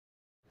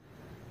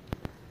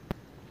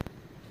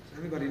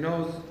Everybody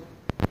knows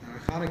that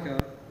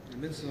Chanukah, the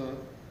mitzvah of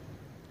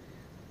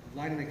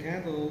lighting the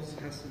candles,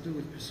 has to do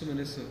with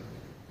פירסום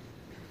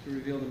to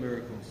reveal the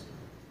miracles.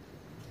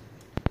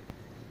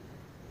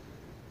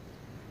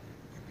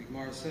 The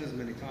Gemara says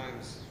many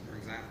times, for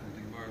example,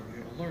 the Gemara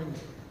we all learned,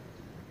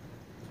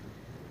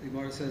 the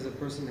Gemara says a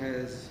person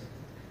has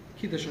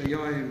Kiddush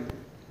Hayoim,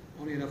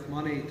 only enough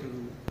money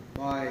to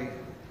buy,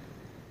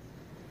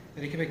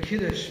 that he can make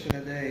Kiddush for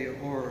that day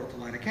or to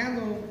light a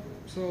candle.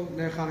 So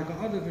Ner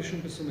Chanukah other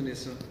v'shum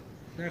פירסום.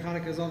 Ner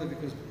Chanukah is other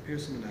because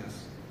פירסום.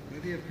 The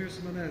idea of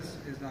פירסום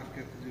is not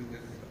got to do with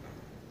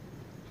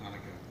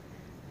Chanukah.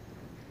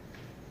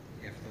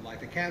 You have to light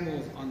the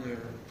candles under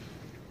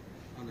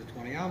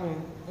 20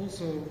 amos.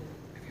 Also,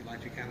 if you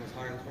light your candles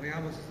higher than 20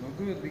 amos, it's no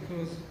good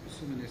because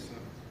פירסום.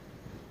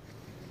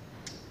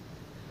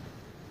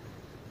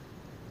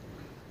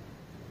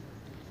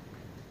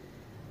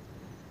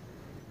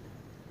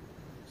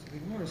 So the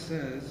Gemara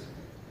says,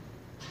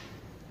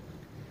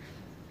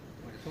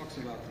 when it talks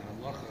about the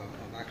halacha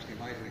of actually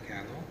lighting the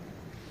candle,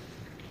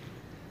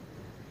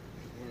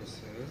 the Gemara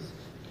says,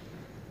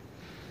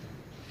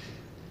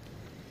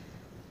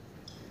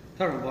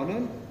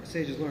 Tarabanan, our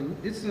sages learn,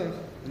 it's a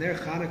Ner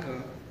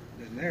Chanukah,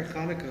 the Ner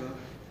Chanukah,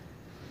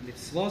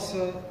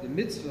 mitzvasa, the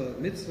mitzvah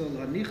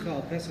lanicha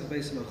al Pesach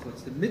Beis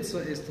Machutz. The mitzvah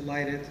is to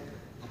light it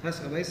al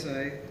Pesach Beis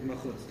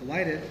Machutz, to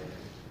light it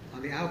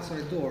on the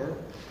outside door,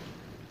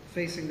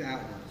 facing the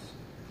outwards.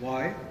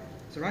 Why?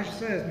 So Rashi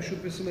says, Mishum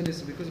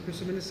פירסום, because of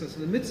פירסום. So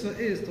the mitzvah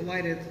is to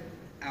light it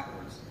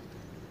outwards.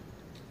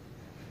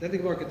 Then the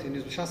Gemara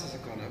continues, B'shas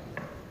sakana.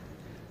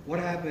 What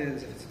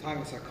happens if it's a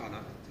time of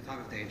sakana, it's a time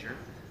of danger?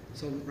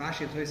 So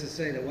Rashi and Tosfos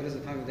say that what does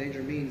a time of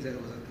danger means? That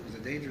it was a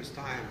dangerous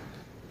time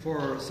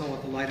for someone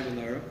to light a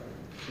menorah,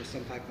 for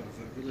some type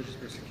of religious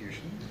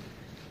persecution.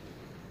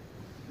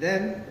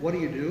 Then, what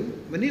do?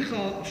 Manicha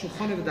al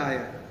shulchan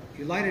v'daya.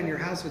 You light it in your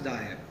house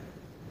v'daya.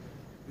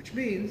 Which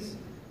means,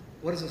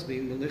 what does this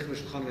mean? Manicha al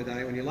shulchan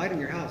v'daya. When you light in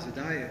your house,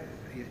 v'daya,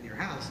 in your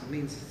house, it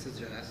means to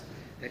suggest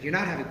that you're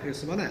not having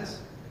פירסום.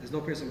 There's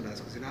no פירסום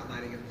because you're not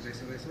lighting it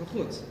Beis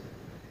Machutz.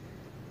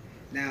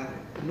 Now,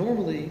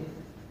 normally,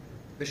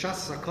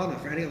 B'shas sakana,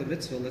 for any other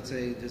mitzvah, let's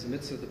say there's a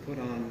mitzvah to put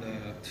on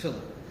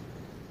tefillin.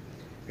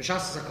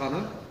 B'shas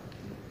sakana,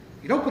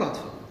 you don't put on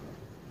tefillin.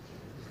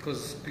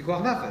 Because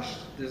pikuach nefesh,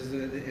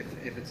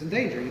 if it's in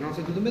danger, you don't have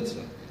to do the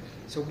mitzvah.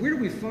 So where do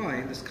we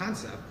find this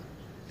concept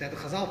that the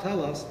Chazal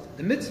tell us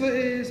the mitzvah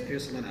is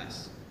פירסום?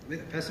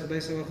 Pesach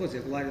Beis Machutz, you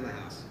have to light it in the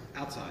house,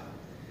 outside.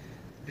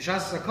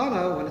 B'shas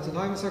sakana, when it's a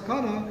time of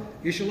sakana,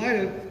 you should light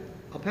it,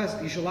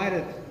 you should light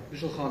it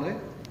b'shulchaneh,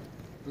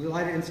 you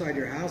light it inside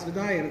your house,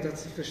 and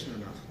that's sufficient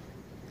enough.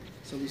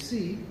 So we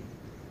see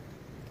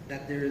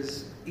that there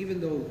is,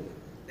 even though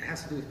it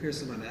has to do with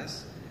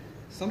פירסום,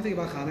 something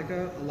about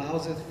Chanukah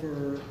allows it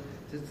to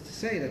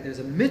say that there's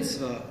a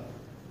mitzvah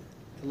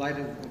to light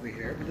it over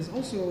here, but there's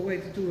also a way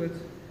to do it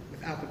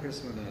without the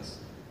פירסום.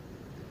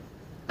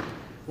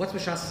 What's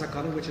B'shas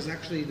sakana, which is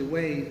actually the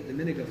way, the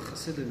minig of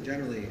Chassidim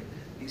generally,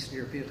 Eastern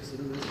European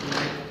Chassidim, is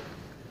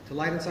to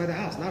light inside the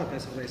house, not a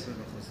Pesach Beis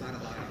Machutz, it's not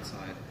a light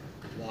outside.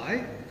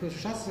 Why? Because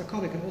B'shas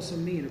sakana can also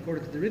mean,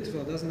 according to the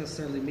Ritva, doesn't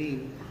necessarily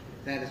mean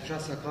that it's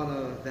B'shas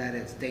sakana, that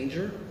it's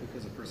danger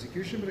because of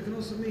persecution, but it can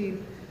also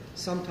mean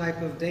some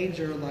type of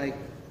danger like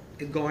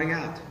it going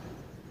out,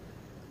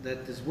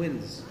 that there's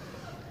winds.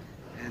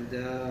 And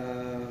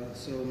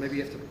so maybe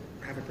you have to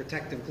have a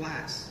protective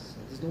glass. So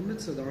there's no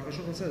mitzvah, the Aruch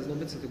HaShulchan says, there's no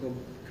mitzvah to go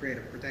create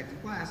a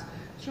protective glass.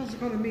 B'shas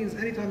sakana means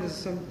anytime there's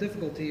some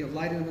difficulty of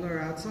lighting the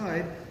menorah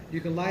outside,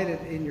 you can light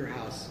it in your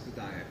house,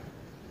 B'daya.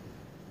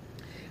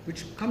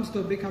 Which comes to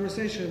a big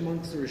conversation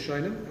amongst the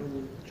Rishonim, and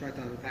we'll try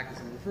to unpack this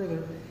a little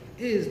further,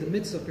 is the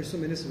mitzvah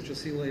פירסום, which you'll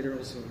see later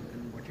also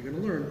in what you're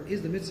going to learn,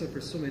 is the mitzvah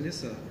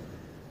פירסום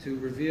to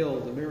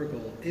reveal the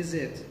miracle, is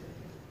it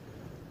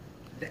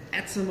the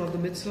etzem of the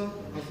mitzvah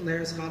of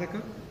Ner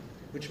Chanukah,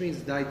 which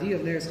means the idea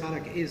of Ner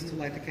Chanukah is to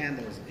light the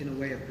candles in a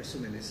way of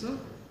פירסום,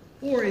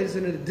 or is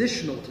it an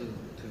additional to it,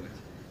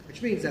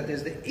 which means that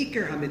there's the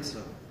Iker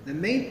HaMitzvah, the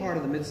main part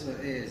of the mitzvah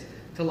is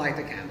to light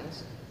the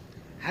candles.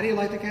 How do you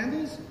light the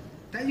candles?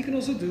 That you can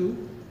also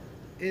do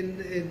in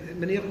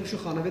Maniach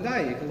L'Shulchan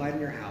V'daya. You can light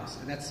in your house,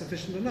 and that's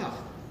sufficient enough.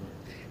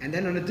 And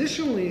then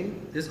additionally,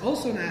 there's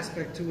also an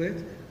aspect to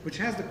it which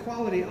has the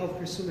quality of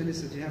פירסום,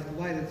 that you have to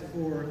light it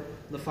for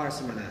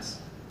Lefarsim,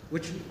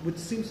 which would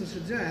seem to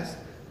suggest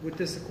with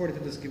this, according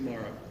to this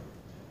Gemara.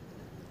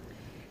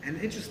 And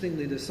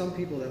interestingly, there's some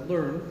people that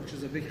learn, which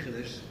is a big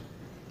chiddush,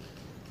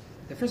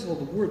 that first of all,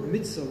 the word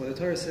mitzvah, when the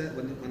Torah said,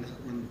 when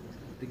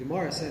the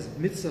Gemara says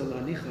mitzvah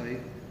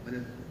lanichai,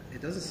 when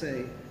it doesn't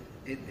say.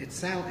 It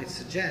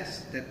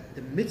suggests that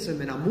the mitzvah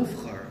min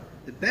amufchar,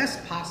 the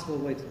best possible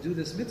way to do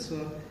this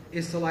mitzvah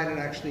is to light it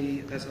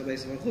actually Pesach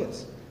Beis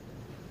Machutz.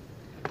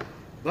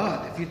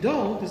 But if you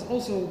don't, it's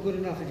also good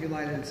enough if you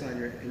light it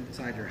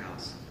inside your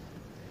house.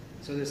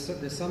 So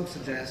there's some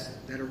suggest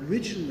that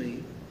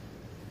originally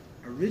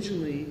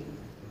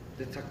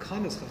the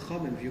Takanas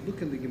Chachamim, if you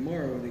look in the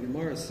Gemara, where the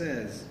Gemara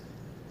says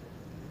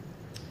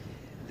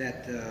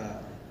that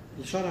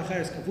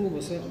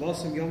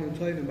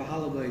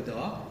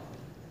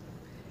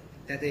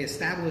that they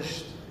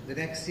established the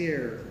next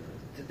year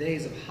the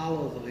days of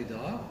Halal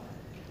V'Lidah,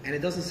 and it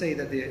doesn't say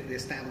that they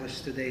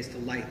established the days to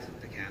light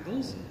the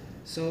candles.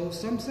 So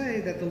some say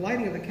that the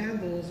lighting of the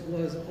candles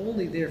was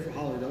only there for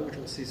Halal V'Lidah, which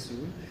we'll see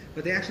soon,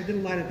 but they actually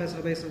didn't light it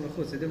Pesach Beis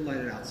HaMachutz. They didn't light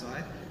it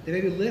outside. They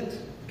maybe lit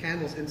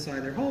candles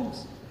inside their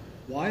homes.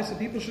 Why? So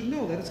people should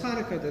know that it's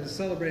Hanukkah, that it's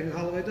celebrating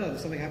Halal V'Lidah, that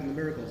something happened, the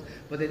miracles.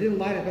 But they didn't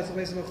light it Pesach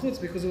Beis HaMachutz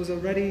because it was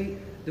already,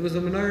 there was a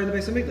menorah in the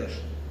Beis HaMikdash.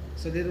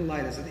 So they didn't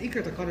light it. So the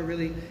Ikar Takana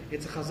really,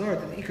 it's a chazar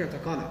to the Ikar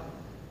Takana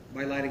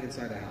by lighting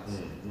inside the house.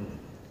 Mm-hmm.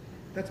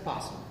 That's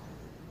possible.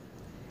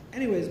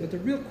 Anyways, but the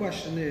real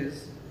question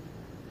is,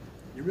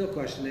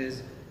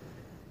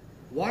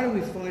 why do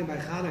we find by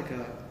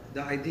Hanukkah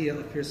the idea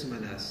of פירסום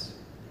Hanes?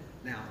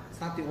 Now,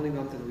 it's not the only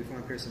month that we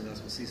find פירסום Hanes,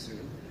 we'll see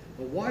soon.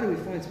 But why do we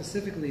find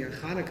specifically in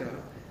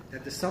Hanukkah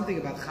that there's something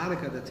about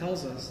Hanukkah that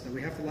tells us that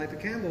we have to light the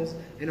candles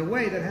in a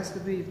way that has to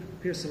be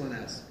פירסום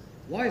Hanes?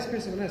 Why is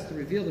פירסום Hanes, to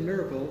reveal the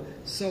miracle,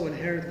 so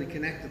inherently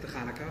connected to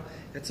Hanukkah?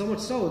 That so much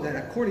so that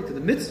according to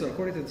the mitzvah,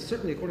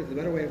 certainly according to the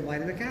better way of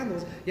lighting the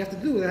candles, you have to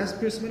do that has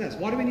פירסום Hanes.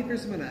 Why do we need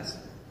פירסום Hanes?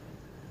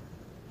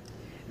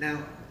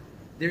 Now,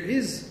 there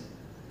is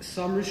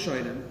some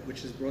Rishonim,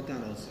 which is brought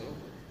down also,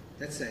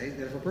 that say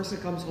that if a person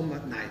comes home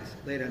at night,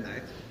 late at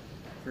night,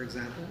 for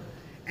example,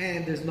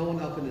 and there's no one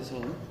up in his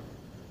home,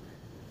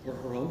 or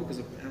her home, because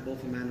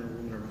both a man and a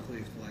woman are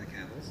mechuyev to light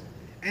candles,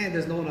 and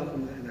there's no one up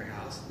in their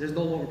house, there's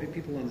no longer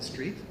people on the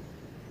street,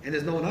 and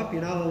there's no one up,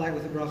 you're not allowed to light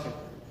with a bracha.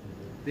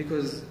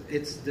 Because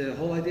it's the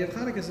whole idea of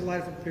Hanukkah is to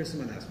light for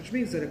פירסום Hanes, which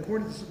means that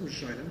according to certain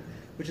Rishonim,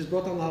 which is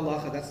brought on la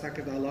halacha, that's not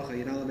the halacha,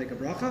 you're not allowed to make a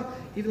bracha,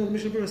 even though the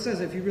Mishnah Berurah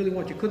says if you really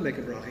want, you could make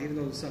a bracha, even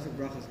though the Safek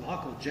bracha is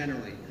lahakal,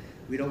 generally,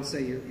 we don't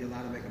say you're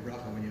allowed to make a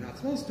bracha when you're not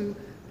supposed to,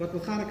 but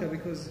with Hanukkah,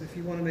 because if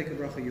you want to make a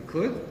bracha, you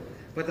could.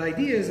 But the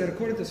idea is that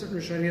according to certain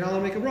Rishonim, you're not allowed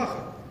to make a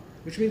bracha,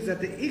 which means that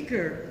the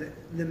ikar,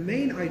 the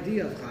main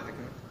idea of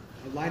Hanukkah,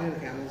 of lighting the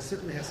candles,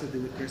 certainly has to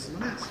do with פירסום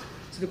Hanes.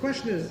 So the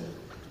question is,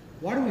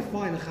 why do we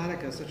find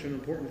Hanukkah such an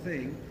important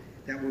thing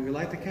that when we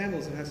light the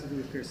candles, it has to do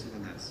with פירסום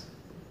Hanes?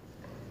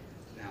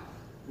 Now,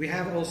 we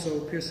have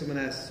also פירסום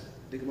Hanes,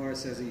 the Gemara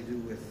says that you do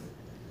with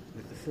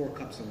the 4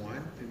 cups of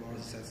wine. The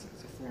Gemara says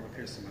it's a form of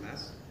פירסום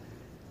Hanes.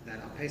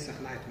 That on Pesach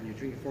night, when you're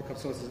drinking 4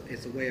 cups, so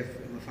it's a way of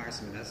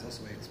פירסום Hanes,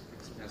 also a way of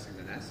expressing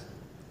the Nes,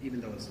 even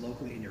though it's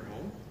locally in your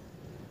home.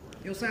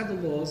 You also have the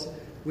laws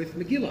with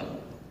Megillah.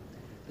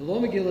 The law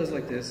Megillah is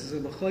like this. This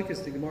is a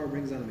machlokes the Gemara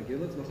brings on a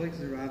Megillah. It's machlokes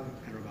the Rav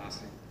and Rav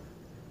Asi.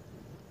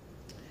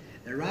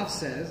 The Rav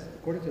says,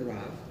 according to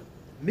Rav,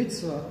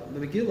 mitzvah, the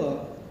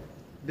Megillah,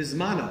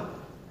 bizmana,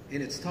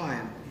 in its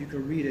time, you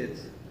can read it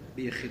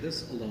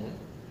b'yechidus, alone.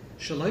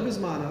 Shalai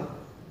bizmana,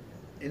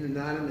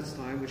 not in its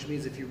time, which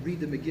means if you read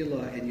the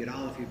Megillah in Yud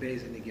Aleph, Yud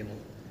Beis, and the Gimel,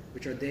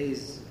 which are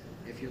days,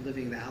 if you're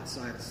living in the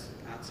outside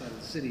of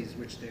the cities,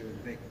 which they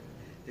would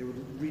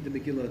read the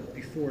Megillah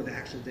before the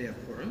actual day of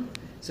Purim.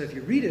 So if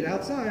you read it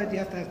outside, you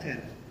have to have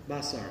 10.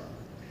 Basar.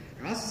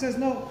 Rasa says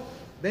no.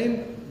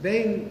 Bein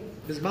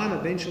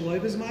bizmana, bein shaloi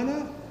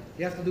bizmana,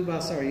 you have to do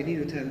basar. You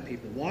need 10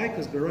 people. Why?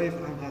 Because beroif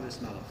am hadis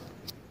malach.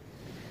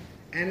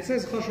 And it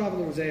says Chosh Rav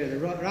Zayda. The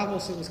Rav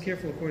also was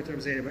careful according to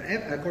Rav Zayda, but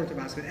according to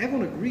Basket,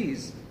 everyone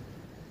agrees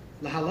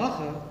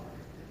lahalacha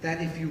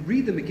that if you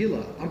read the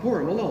Megillah on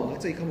Purim alone,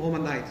 let's say you come home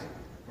at night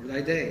or by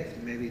day,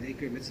 maybe the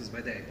Ikar mitzvahs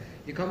by day.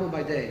 You come home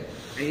by day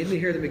and you didn't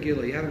hear the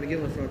Megillah. You have a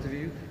Megillah in front of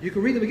you. You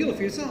can read the Megillah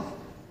for yourself.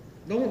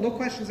 No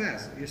questions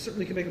asked. You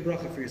certainly can make a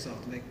bracha for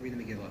yourself to read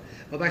the Megillah.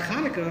 But by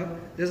Hanukkah,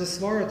 there's a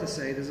svara to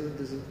say,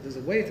 there's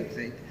a way to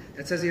think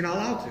that says you're not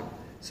allowed to.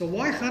 So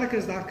why Hanukkah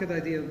is not the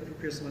idea of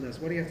פירסום Hanes?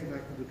 What do you have to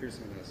do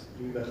פירסום Hanes?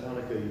 Doing by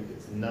Hanukkah,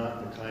 it's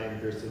not the kind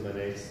of פירסום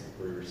Hanes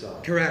for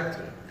yourself. Correct.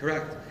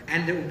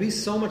 And there will be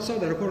so much so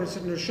that according to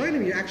certain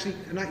Rishonim, you actually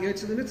are not yet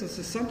to the mitzvah.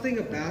 So something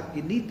about,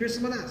 you need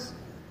פירסום Hanes.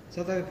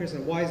 Something about פירסום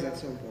Hanes. Why is that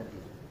so important?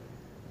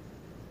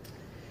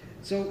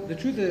 So the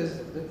truth is,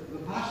 the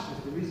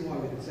pashtus, the reason why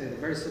we can say, the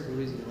very simple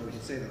reason why we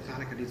can say that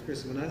Hanukkah needs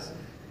פירסום Hanes,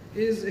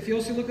 is if you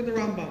also look at the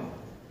Rambam.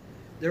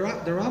 The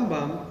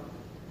Rambam,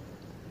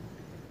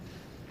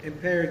 in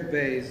Perek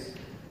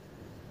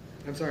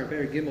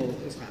Gimel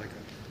is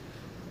Hanukkah.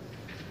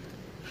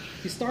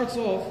 He starts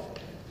off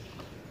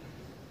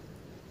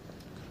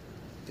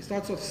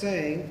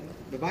saying,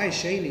 he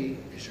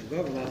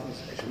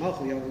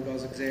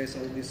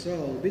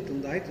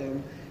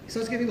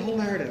starts giving the whole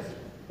narrative.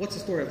 What's the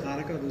story of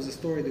Hanukkah?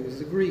 There was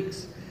the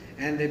Greeks,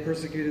 and they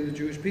persecuted the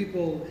Jewish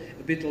people.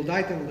 So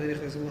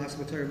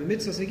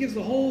he gives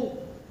the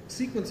whole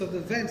sequence of the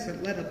events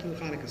that led up to the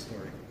Hanukkah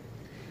story,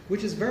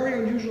 which is very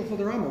unusual for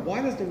the Rambam.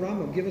 Why does the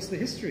Rambam give us the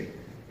history?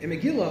 In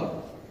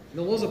Megillah, in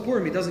the laws of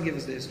Purim, he doesn't give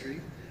us the history.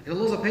 In the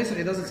laws of Pesach,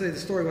 he doesn't say the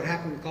story what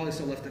happened when Klal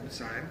Yisrael left at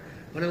Mitzrayim.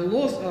 But in the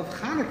laws of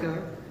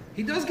Hanukkah,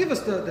 he does give us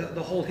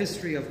the whole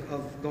history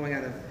of going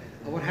out of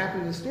what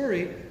happened in the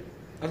story,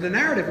 of the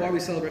narrative why we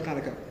celebrate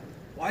Hanukkah.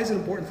 Why is it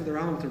important for the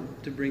Rambam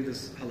to bring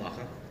this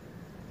halacha?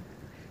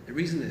 The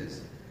reason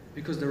is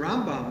because the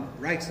Rambam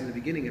writes in the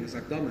beginning in his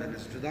Akdama, in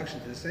his introduction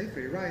to the Sefer,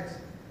 he writes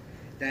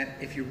that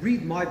if you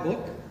read my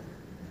book,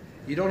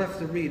 you only have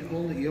to read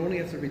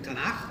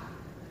Tanakh,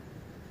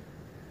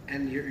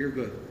 and you're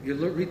good. You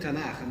read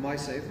Tanakh and my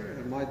Sefer,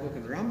 and my book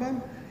and the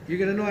Rambam, you're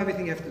going to know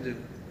everything you have to do.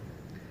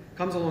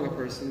 Comes along a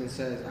person and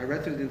says, I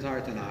read through the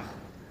entire Tanakh.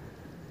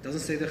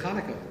 Doesn't say the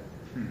Chanukah,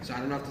 so I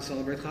don't have to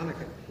celebrate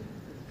Chanukah.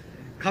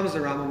 Comes the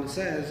Rambam and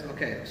says,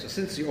 okay, so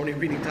since you're only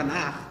reading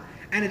Tanakh,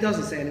 and it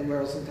doesn't say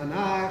anywhere else in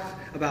Tanakh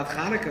about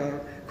Chanukah,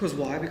 because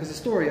why? Because the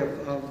story of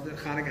the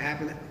Chanukah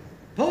happened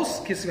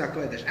post Kisra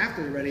Kodesh.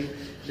 After already,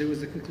 there was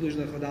the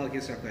conclusion of Chodal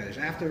Kisra Kodesh.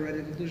 After already,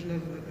 the conclusion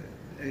of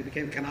it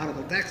became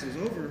canonical text, it was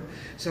over.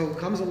 So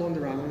comes along the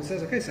Rambam and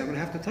says, okay, so I'm going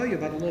to have to tell you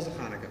about the laws of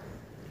Chanukah.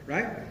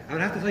 Right? I'm going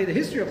to have to tell you the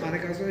history of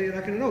Chanukah, so you're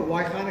not going to know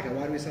why Chanukah.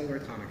 Why do we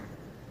celebrate Chanukah?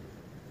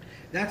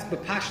 That's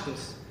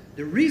B'pashtus.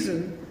 The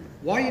reason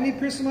why you need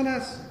פירסום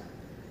Anes.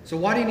 So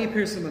why do you need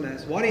פירסום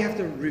Anes? Why do you have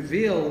to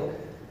reveal,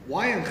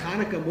 why on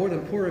Chanukah more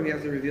than Purim you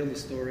have to reveal the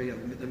story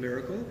of the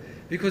miracle?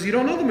 Because you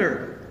don't know the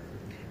miracle.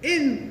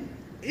 In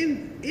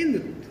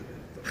the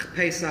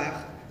Pesach,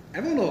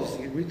 everyone knows.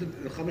 You read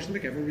the Chumash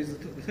Mikveh, everyone reads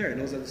the Torah,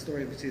 knows that the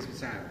story of Yetzias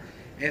Mitzrayim.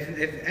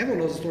 If everyone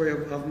knows the story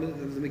of the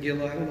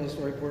Megillah, everyone knows the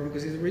story of Purim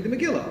because he's read the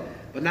Megillah.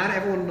 But not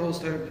everyone knows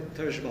Torah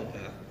Shabbal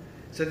Peh.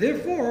 So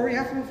therefore, you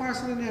have to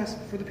פירסום Anes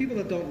for the people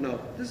that don't know.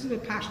 This is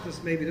what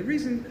Pashtus may be the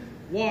reason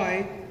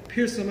why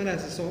פירסום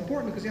Anes is so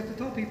important, because you have to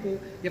tell people,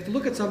 you have to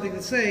look at something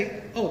and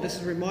say, oh, this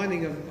is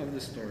reminding of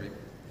this story.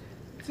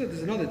 So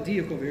there's another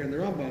diuk over here in the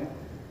Rambam,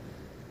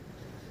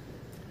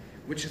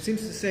 which it seems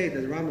to say that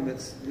the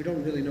Rambam, we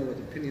don't really know what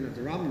the opinion of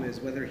the Rambam is,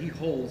 whether he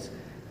holds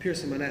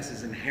פירסום Anes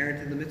is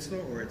inherent in the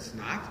mitzvah or it's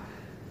not.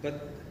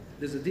 But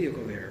there's a diuk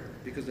over here,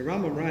 because the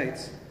Rambam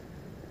writes,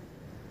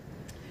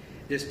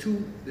 there's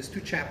two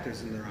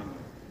chapters in the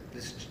Rambam.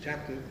 This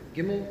chapter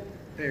Gimel,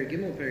 Perek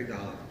Gimel, Perek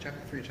Dalet, chapter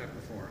 3 and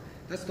chapter 4.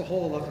 That's the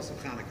whole halachas of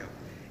Chanukah.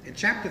 In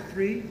chapter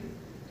 3,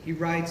 he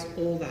writes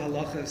all the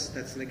halachas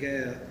that's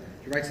negea.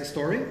 He writes the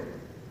story,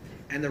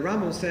 and the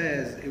Rambam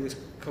says it was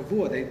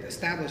kavua. They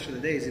established for the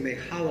days. He made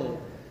halal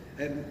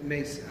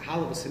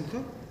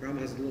v'simcha. The Rambam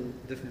has a little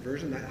different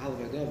version, not halal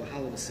v'agdol, but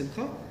halal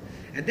v'simcha.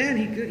 And then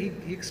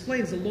he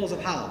explains the laws of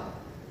halal.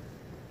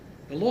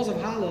 The laws of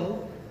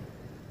halal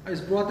is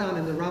brought down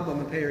in the Rambam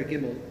and Perek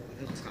Gimel of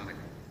Hilchos Chanukah.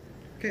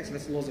 Okay, so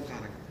that's the laws of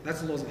Chanukah.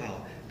 That's the laws of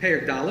halal.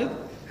 Perek Dalet.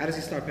 How does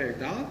he start Perek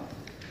Dalet?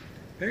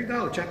 Perek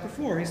Dalet, chapter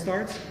 4, he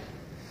starts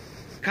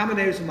Kama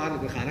Neiros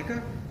U'Madlik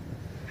L'Chanukah.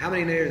 How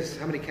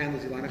many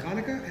candles you light on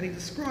Chanukah? And he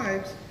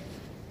describes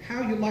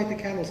how you light the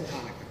candles of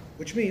Chanukah.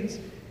 Which means,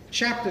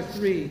 chapter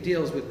 3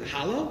 deals with the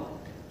halal.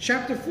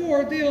 Chapter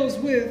 4 deals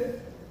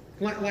with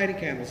lighting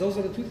candles. Those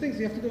are the two things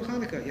you have to do with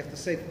Chanukah. You have to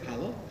say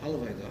halal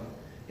v'aydah.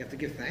 You have to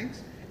give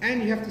thanks,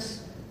 and you have to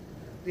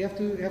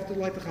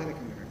light the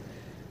Chanukah mirror.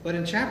 But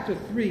in chapter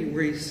 3,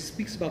 where he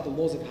speaks about the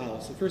laws of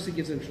halal, so first he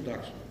gives an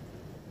introduction.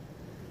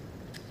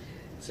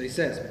 So he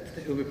says,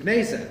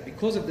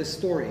 because of this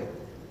story,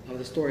 of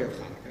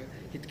Chanukah,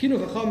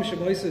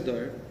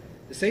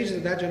 the sages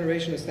of that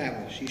generation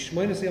established, from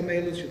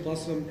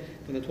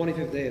the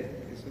 25th day of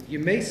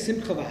Yemei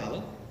Simcha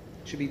v'Halal,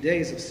 should be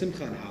days of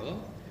Simcha and Halal,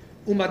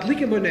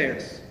 umadlikim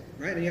b'neiros,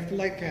 right? And you have to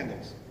light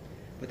candles.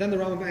 But then the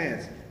Rambam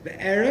adds,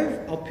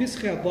 Be'erev al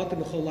pischei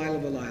abotim b'chol laila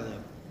v'laila.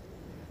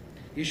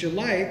 You should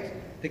light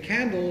the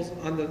candles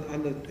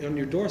on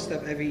your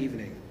doorstep every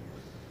evening.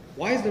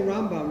 Why is the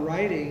Rambam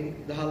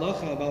writing the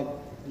halacha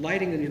about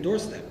lighting on your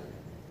doorstep?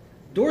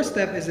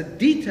 Doorstep is a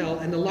detail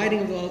in the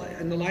lighting of the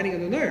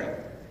menorah.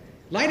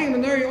 Lighting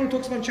of the menorah he only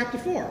talks about in chapter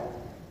 4.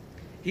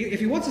 If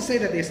he wants to say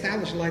that they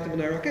established the light of the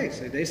menorah, okay,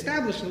 so they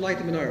established the light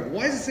of the menorah.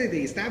 Why does it say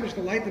they established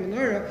the light of the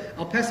menorah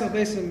al pesach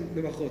beisim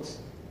b'machutz?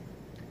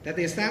 That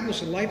they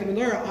established the light of the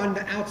menorah on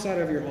the outside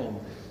of your home.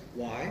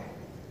 Why?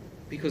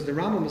 Because the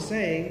Rambam is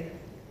saying,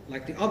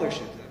 like the other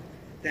Shitta,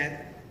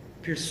 that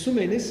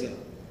פירסום Nisa,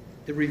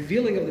 the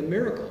revealing of the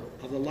miracle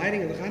of the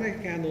lighting of the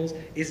Chanukah candles,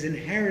 is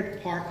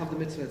inherent part of the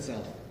mitzvah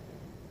itself.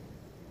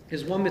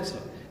 Here's one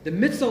mitzvah. The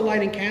mitzvah of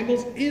lighting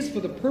candles is for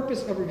the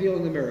purpose of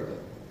revealing the miracle.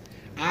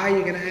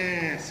 You're going to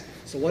ask,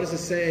 so what does it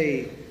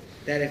say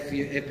that if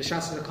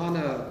b'shas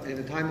takana, in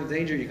the time of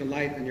danger, you can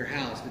light in your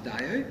house,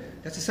 v'dayah?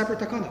 That's a separate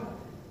takana.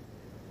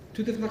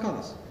 Two different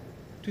takanas.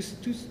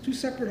 Two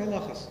separate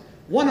halachas.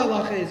 One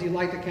halacha is you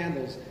light the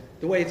candles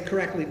the way it's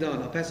correctly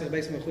done, and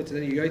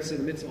then you yotze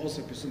the mitzvah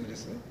also פירסום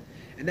Nisa.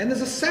 And then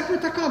there's a separate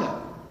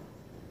takana.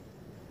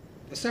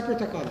 A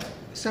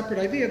separate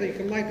idea that you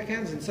can light the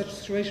candles in such a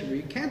situation where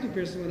you can't do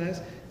פירסום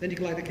Nisa, then you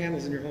can light the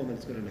candles in your home and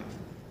it's good enough.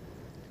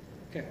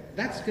 Okay,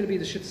 that's going to be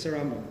the Shit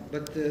Sarama.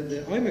 But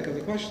the oimek of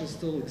the question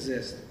still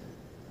exists.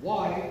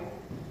 Why?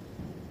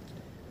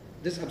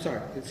 So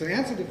the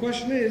answer to the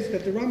question is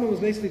that the Rambam was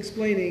basically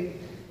explaining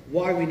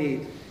why we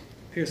need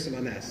פירסום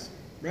Nisa,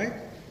 right?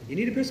 You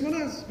need a פירסום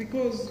Nisa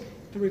because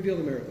to reveal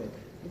the miracle.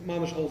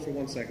 Mamish, hold for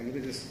 1 second. Let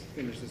me just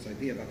finish this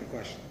idea about the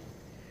question.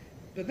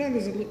 But then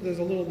there's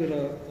a little bit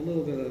of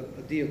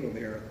a diuk over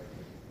here.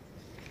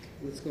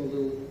 Let's go a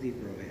little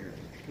deeper over here.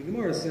 The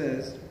Gemara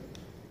says,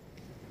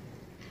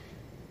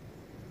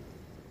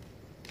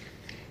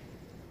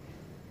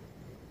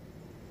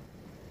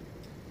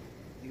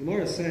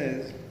 Gemara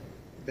says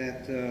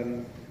that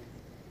the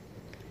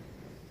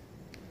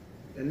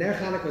Ner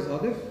Chanukah is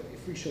Adif,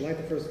 if we should light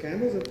the first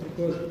candles, it's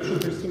because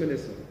there's Tumah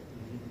Nisa.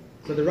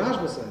 So the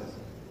Rashba says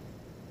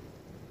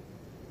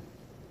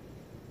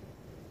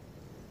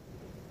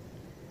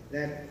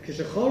that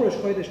Kishachol Rosh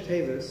Chodesh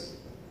Tevis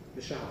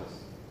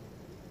b'Shabbos,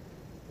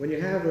 when you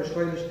have Rosh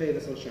Chodesh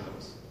Tevis on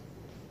Shabbos,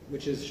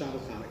 which is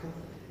Shabbos Chanukah,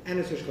 and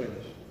it's Rosh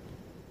Chodesh,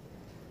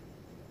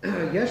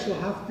 Yesh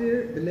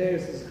Lahaftir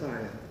B'Neis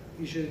Zechariah.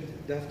 You should,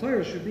 the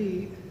Haftarah should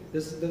be the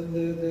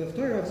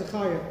Haftarah of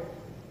Zechariah,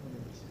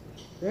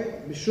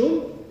 right?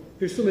 Mishum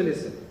Pirsum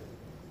Nisa,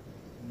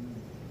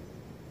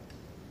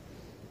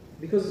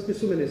 because it's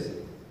Pirsum Nisa.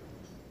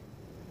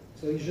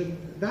 So you should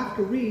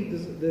dafka read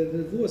the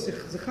Nevuos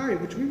Zechariah,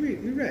 which we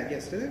read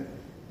yesterday.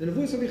 The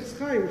Nevuos of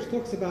Zechariah, which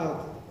talks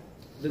about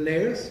the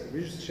Neiros.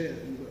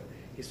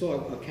 He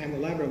saw a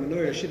candelabra, a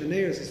menorah, Shiva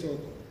Neiros. He saw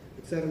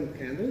with 7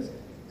 candles.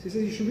 So he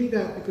says you should read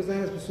that because that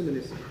has Pirsum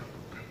Nisa.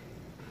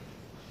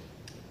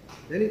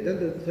 Then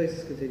the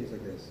place continues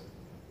like this.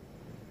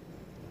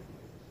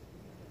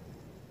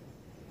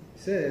 He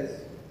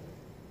says,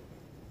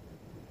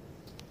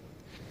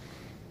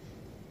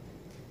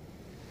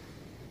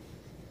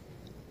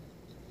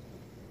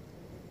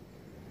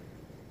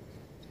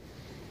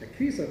 that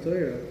Kriyas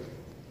HaTorah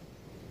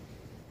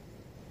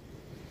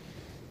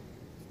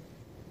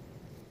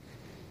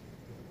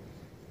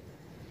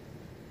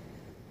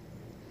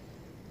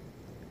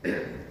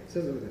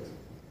says like this.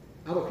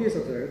 Aber Kriyas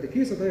HaTorah, the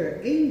Kriyas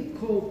HaTorah ein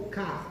kol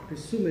kaf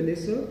Pirsum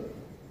Nisa.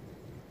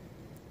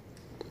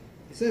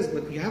 He says,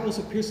 but you have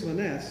also Pirsum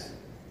Nes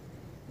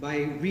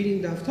by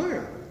reading the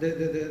Haftarah.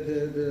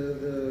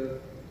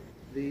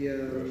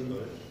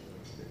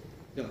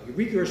 No, you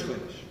read the Rosh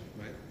Chodesh,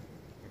 right?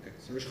 Okay,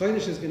 so Rosh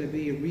Chodesh is going to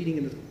be a reading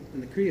in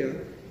the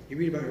Kriya. You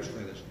read about Rosh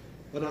Chodesh.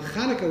 But on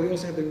Chanukah, we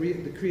also have the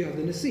Kriya of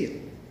the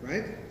Nesiah,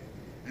 right?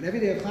 And every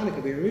day of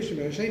Chanukah, by Rishon,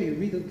 by Sheni, you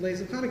read the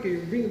plays of Chanukah.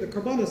 You read the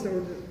Karbanos that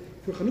were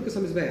for Chanukah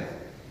Samizbeach,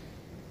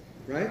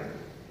 right?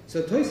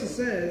 So Tosha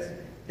says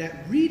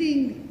that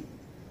reading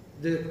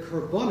the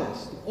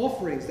Karbanos, the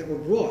offerings that were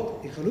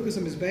brought in Chanukah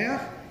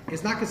Samizbeach,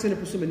 is not considered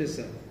Pirsum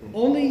Nisa.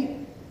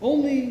 Only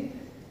the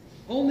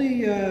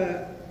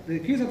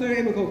Kriyas HaTorah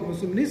ain't called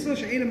Pirsum Nisa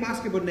she'eina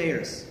masker but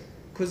neiros,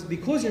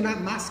 because you're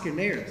not masker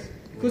neiros,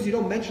 because you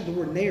don't mention the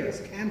word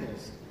neiros,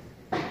 candles,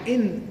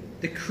 in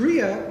the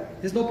Kriya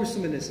there's no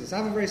Pirsum Nisa. So I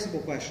have a very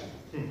simple question.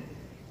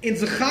 In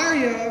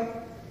Zechariah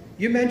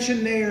you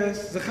mention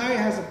neiros. Zechariah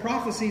has a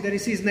prophecy that he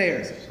sees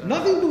neiros.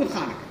 Nothing to do with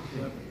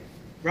Chanukah,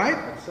 right?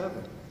 At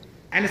 7.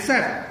 And it's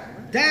 7.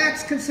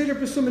 That's considered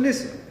Pirsum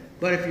Nisa.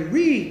 But if you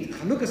read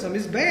Chanukah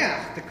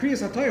Samizbeach, the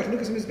Kriyas HaTorah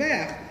Chanukah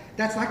Samizbeach,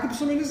 that's not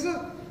Pirsum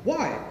Nisa.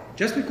 Why?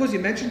 Just because you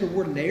mentioned the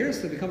word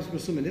neiros, that becomes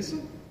Pirsum Nisa?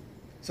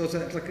 So it's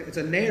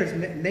a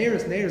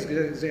neiros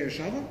Zeir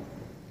Shava?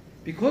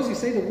 Because you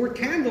say the word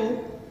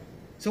candle,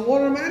 so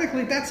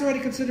automatically that's already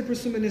considered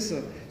Pirsum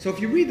Nisa. So if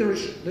you read the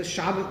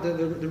Shabbat,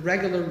 the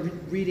regular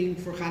reading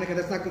for Chanukah,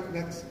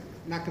 that's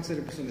not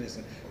considered Pirsum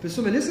Nisa.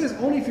 Pirsum Nisa is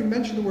only if you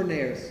mention the word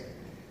neiros.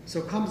 So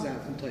it comes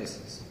out from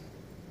places.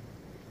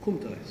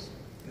 Kumtais.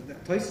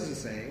 Places is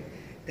saying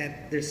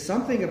that there's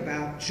something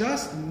about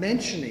just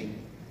mentioning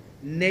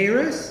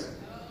neiros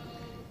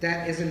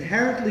that is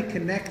inherently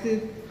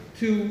connected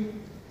to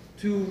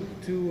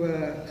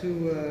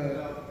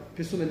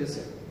Pirsum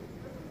Nisa.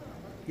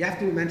 You have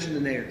to mention the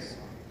neiros.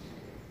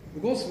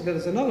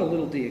 There's another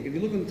little diak. If you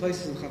look in the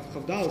places in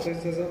Chavdal,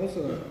 it says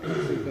also a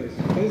interesting place.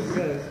 The place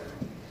says,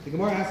 the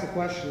Gemara asks a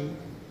question.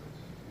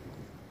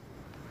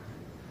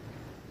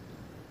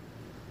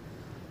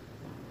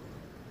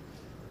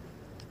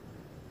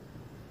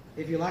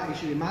 If you like, you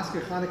should be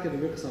masker Chanukah the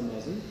Riksam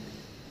doesn't.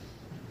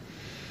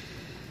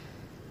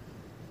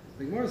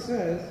 The Gemara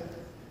says,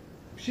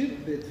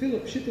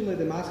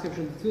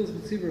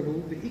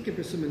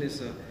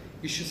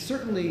 you should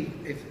certainly,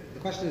 if the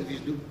question is if you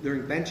should do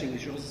during benching, you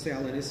should also say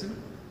Al Anissim,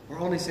 or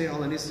only say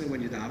Al Anissim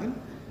when you daven.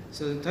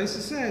 So the Taisa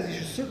says you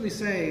should certainly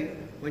say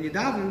when you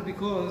daven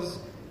because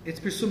it's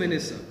Pirsum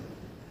Nisa.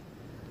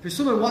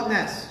 Pirsum in what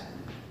nes?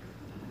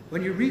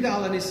 When you read the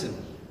Al Anissim.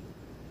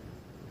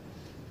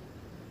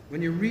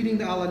 When you're reading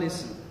the Al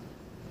Anissim.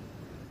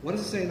 What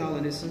does it say in Al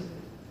Anissim?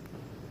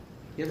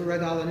 You ever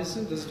read Al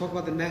Anissim? Does it talk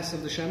about the nes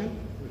of the Shemin?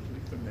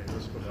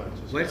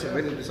 Wait a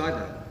second, beside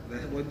that.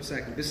 Wait a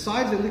second.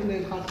 Besides the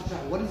Liknei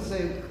Chacham, what does it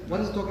say? What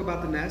does it talk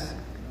about the nes?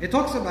 It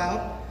talks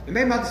about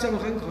there was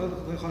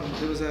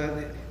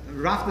a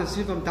Rafta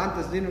Sivam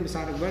Dantas Dinum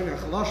beside the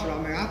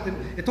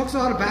it talks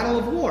about a battle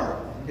of war.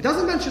 It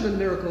doesn't mention the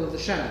miracle of the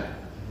Shemin.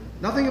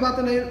 Nothing about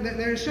the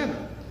Ner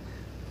Shemin.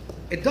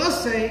 It does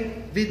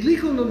say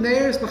Vidlikun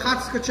Neiros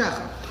B'Chatzis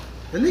Kachecha.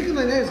 The Likun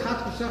Neiros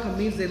B'Chatzis Kachecha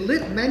means they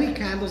lit many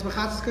candles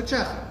B'Chatzis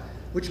Kachecha,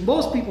 which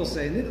most people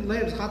say Likun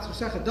Neiros B'Chatzis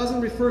Kachecha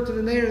doesn't refer to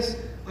the Neiros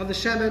of the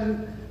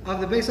Shemin of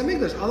the Beis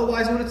Hamikdash.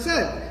 Otherwise, when it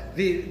said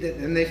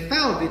and they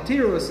found the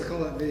Tirus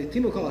the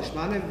Timu Kol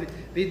Hashmana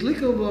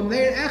Vidlikun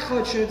B'Neir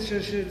Echad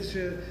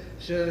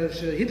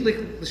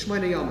Shehidlik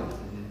L'Shmoyne Yom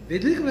The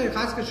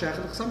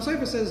Chassam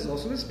Sofer says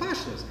also this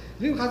pashtus.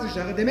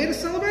 They made a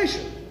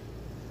celebration.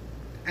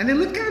 And they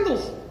lit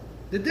candles.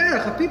 The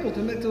derech of people to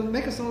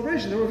make a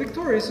celebration. They were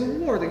victorious in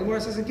war. The Gemara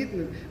says in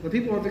Gittin, when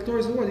people were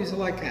victorious in war, they used to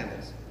light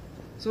candles.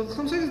 So the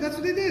Chassam Sofer, that's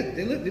what they did.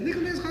 They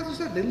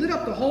lit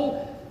up the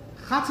whole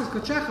Chatzis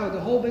Kochecha, the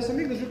whole Beis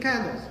Hamikdash with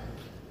candles.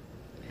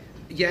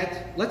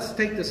 Yet, let's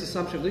take this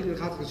assumption, Lichtin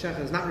Chatzis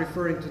Kochecha is not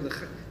referring to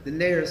the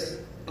neiros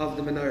of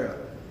the menorah.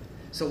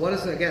 So what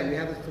is it again? We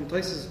have it from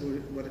places.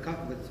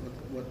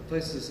 What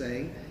places are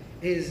saying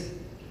is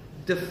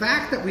the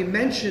fact that we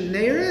mention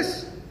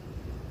neiros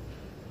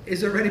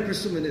is already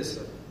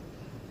presumanissa.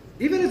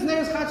 Even if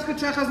neiros Chatzis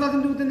Kochecha has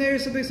nothing to do with the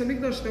neiros of Beis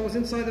Hamikdash that was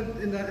inside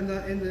in the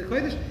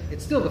kodesh,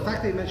 it's still the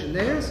fact that you mentioned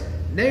neiros.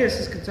 Neiros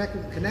is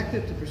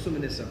connected to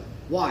presumanissa.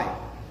 Why?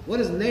 What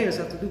does neiros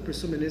have to do with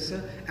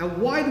presumanissa? And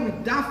why do we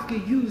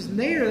dafke use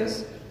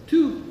neiros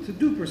to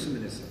do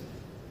presumanissa?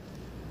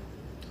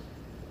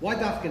 Why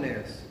dafke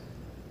neiros?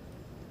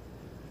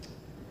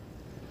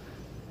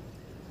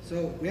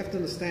 So we have to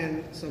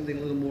understand something a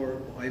little more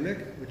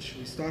oimek, which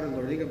we started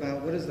learning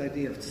about. What is the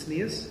idea of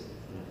tznius?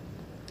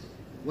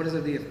 What is the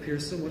idea of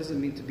פירסום? What does it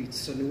mean to be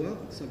צנוע?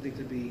 Something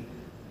to be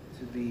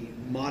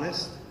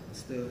modest.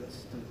 It's the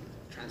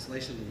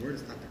translation of the word.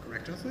 It's not the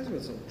correct translation,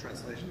 but it's a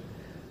translation.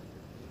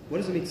 What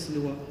does it mean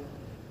tzniua?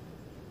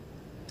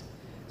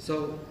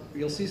 So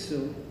you'll see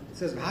soon. It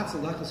says, the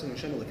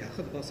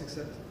pasuk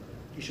says,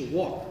 you should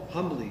walk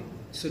humbly,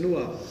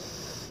 tzniua,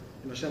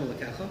 in Hashem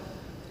Elokecha.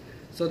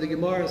 So the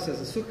Gemara says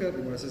in Sukkah, the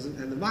Gemara says,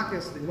 and the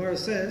Makkas, the Gemara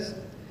says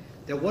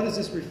that what does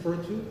this refer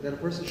to? That a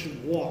person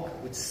should walk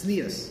with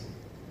tznius.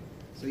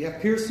 So you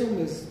have פירסום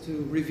is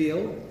to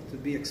reveal, to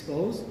be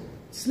exposed.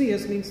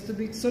 Tznius means to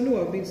be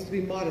tzanua, means to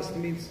be modest, it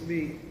means to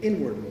be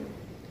inward more.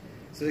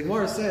 So the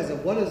Gemara says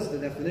that what is the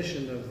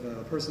definition of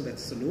a person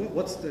that's tzanua?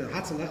 What's the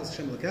hatzam lechas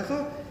Hashem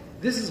Elokecha?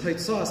 This is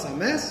haitzas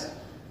ames,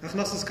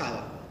 achnasas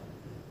kala.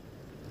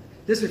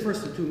 This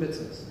refers to two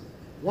mitzvahs.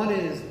 One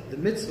is the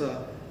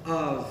mitzvah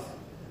of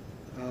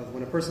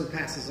when a person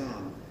passes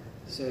on.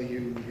 So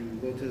you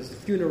go to his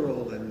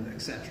funeral and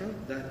etc.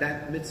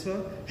 That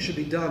mitzvah should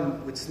be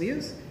done with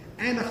tznius.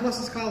 And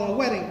achnasas kala, a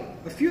wedding.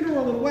 A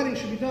funeral and a wedding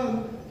should be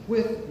done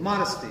with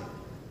modesty.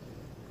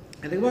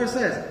 And the Gemara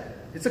says,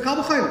 it's a kal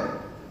v'chomer.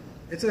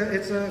 It's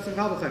a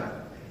kal v'chomer.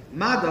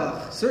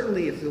 Madach,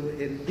 certainly if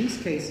in these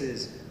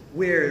cases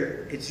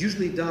where it's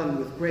usually done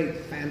with great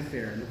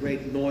fanfare and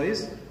great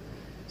noise,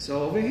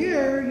 so over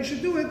here you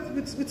should do it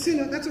with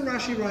sina. That's what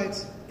Rashi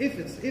writes. If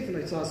an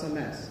itzas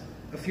ames,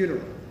 a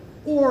funeral,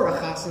 or a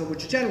chasana,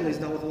 which generally is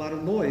done with a lot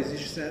of noise,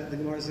 the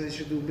Gemara says you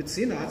should do with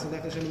sina.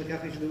 You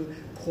should do it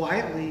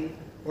quietly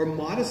or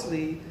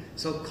modestly.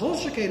 So kol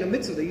shekein a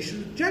mitzvah that you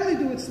should generally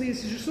do with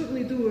tznius, you should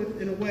certainly do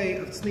it in a way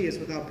of tznius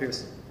without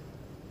piercing.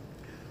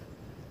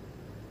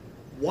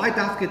 Why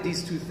dafka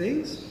these two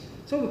things?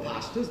 So the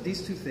pashtas,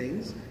 these two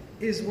things,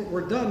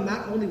 were done,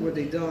 not only were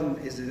they done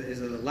as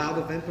a loud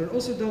event, but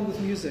also done with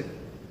music.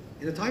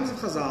 In the times of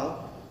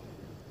Chazal,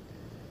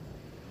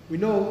 we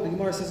know the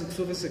Gemara says in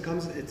Ksuvas,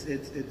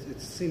 it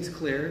seems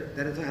clear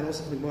that and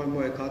also the Gemara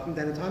Moed Katan,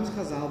 that in times of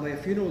Chazal, by a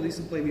funeral they used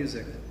to play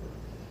music.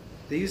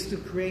 They used to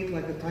create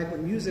like a type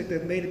of music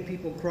that made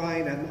people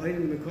cry,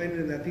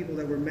 that people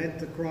that were meant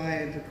to cry,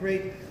 and to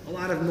create a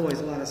lot of noise,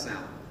 a lot of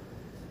sound.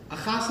 A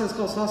chassan is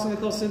called chassan and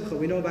called simcha.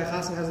 We know by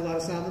chassan has a lot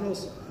of sound and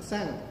also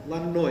a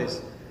lot of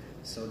noise.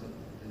 So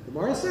the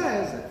Gemara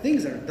says that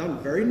things that are done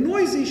very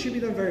noisy should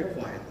be done very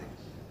quietly.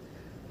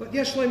 But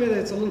yesh leimah,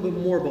 it's a little bit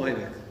more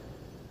boimek.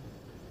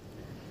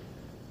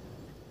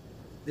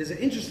 There's an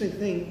interesting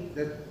thing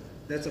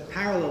that's a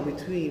parallel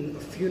between a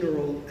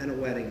funeral and a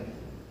wedding.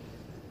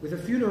 With a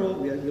funeral,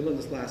 we learned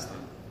this last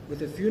time.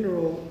 With a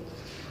funeral,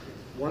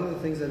 one of the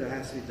things that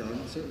has to be done,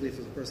 certainly if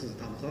the person's a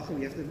Talmid Chacham,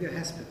 you have to be a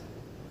hesped,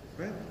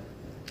 right?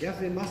 You have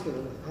to be a master,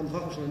 the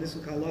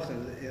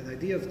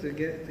idea of to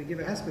give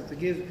a hesped, to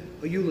give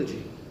a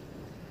eulogy.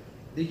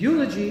 The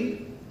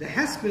eulogy, the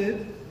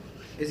hesped,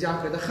 is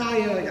Yaakov the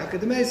Chaya, Yaakov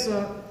the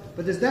Mesa,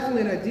 but there's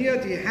definitely an idea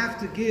that you have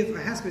to give a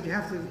hesped, you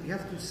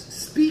have to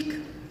speak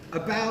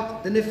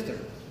about the nifter.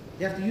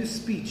 You have to use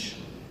speech.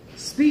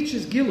 Speech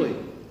is gilui,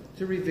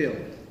 to reveal.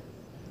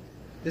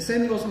 The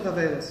same thing goes with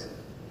Avelis.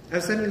 The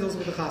same thing goes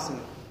with the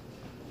Chasana.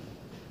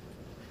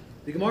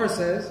 The Gemara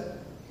says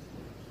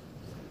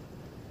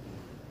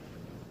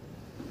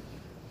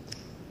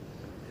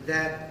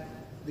that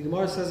the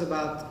Gemara says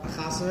about a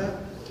Chasana,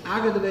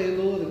 Agad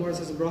Ve'elu, the Gemara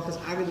says in Brachas,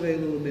 Agad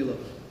Ve'elu Mila.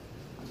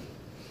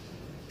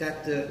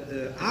 That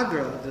the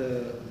Agra,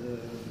 the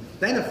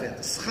benefit,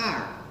 the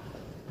schar,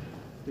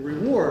 the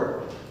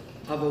reward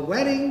of a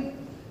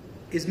wedding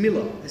is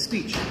Mila, is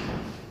speech.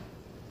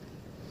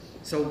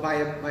 So by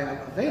a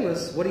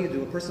Avelis, what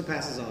do? A person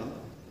passes on,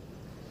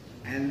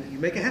 and you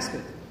make a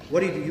hesped.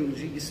 What do?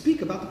 You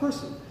speak about the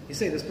person. You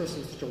say this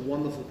person is such a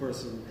wonderful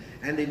person,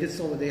 and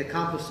they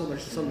accomplished so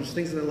much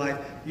things in their life.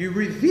 You're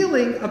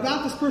revealing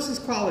about this person's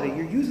quality.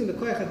 You're using the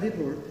koyach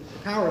hadibur, the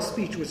power of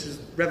speech, which is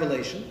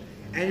revelation,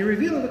 and you're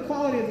revealing the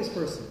quality of this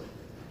person.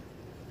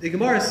 The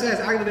Gemara says,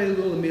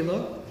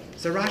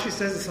 So Rashi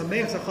says,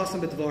 "Sameach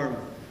zachasim b'dvarim."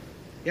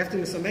 You have to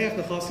sameach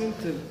the chasim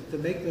to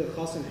make the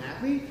chasim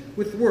happy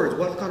with words.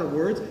 What kind of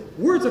words?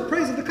 Words of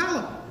praise of the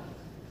kala.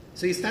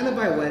 So you stand up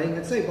by a wedding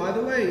and say, by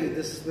the way,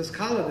 this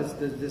kala,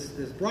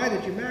 this bride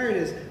that you married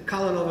is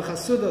kala nova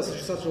chasuda,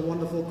 such a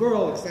wonderful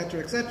girl,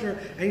 etc., etc.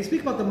 And you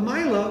speak about the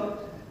maila,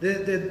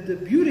 the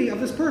beauty of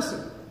this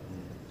person.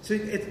 So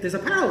there's a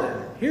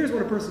parallel. Here's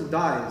when a person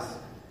dies.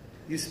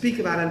 You speak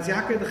about it, and it's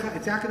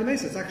yakir the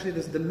mesa. It's actually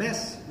the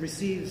mess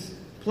receives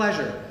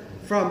pleasure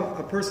from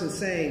a person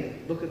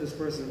saying, look at this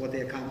person, what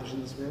they accomplished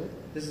in this world.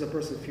 This is a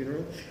person's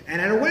funeral.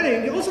 And at a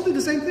wedding, you also do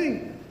the same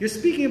thing. You're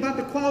speaking about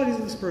the qualities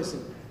of this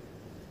person,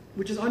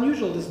 which is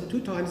unusual. This is the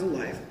 2 times in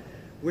life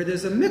where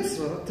there's a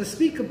mitzvah to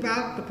speak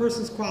about the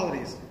person's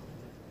qualities.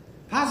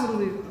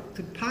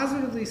 To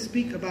positively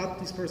speak about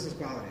this person's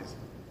qualities.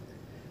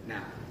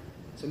 Now,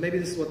 so maybe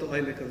this is what the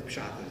oimik of the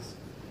pshat is.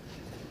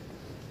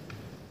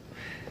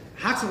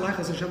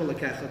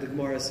 The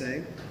Gemara is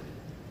saying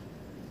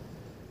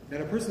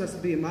that a person has to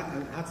be in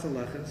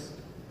Hatzalachas,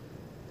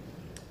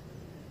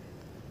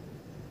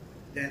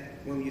 that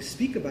when you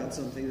speak about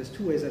something, there's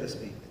 2 ways how to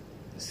speak.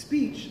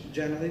 Speech,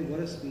 generally, what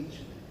is speech?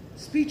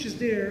 Speech is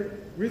there,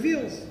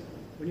 reveals.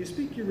 When you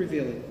speak, you're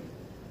revealing.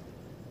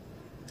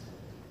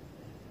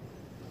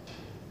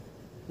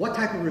 What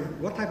type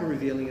of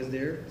revealing is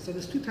there? So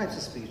there's 2 types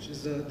of speech.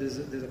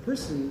 There's a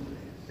person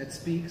that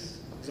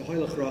speaks, there's a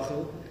hoylach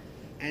rachel,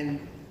 and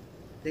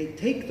they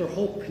take their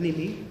whole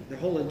pnimi, their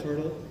whole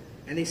internal,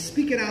 and they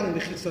speak it out in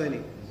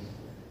b'chitzoni.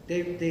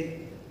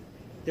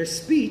 Their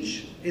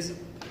speech is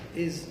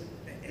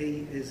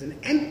an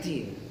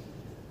emptying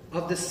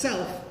of the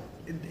self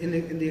in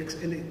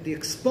the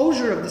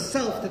exposure of the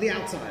self to the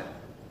outside,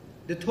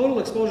 the total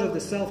exposure of the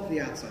self to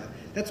the outside.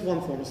 That's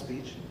one form of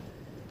speech.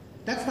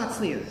 That's not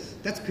tznius.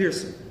 That's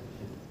פירסום.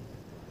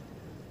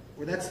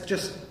 Or that's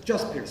just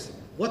פירסום.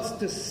 What's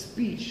the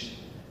speech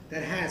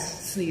that has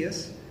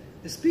tznius?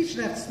 The speech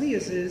that has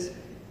tznius is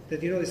that,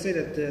 they say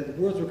that the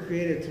words were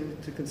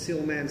created to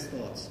conceal man's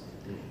thoughts.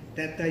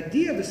 That the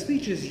idea of the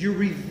speech is you're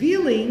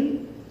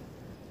revealing,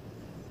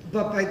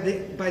 but by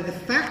the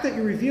fact that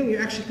you're revealing,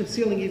 you're actually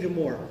concealing even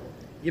more.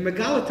 You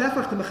reveal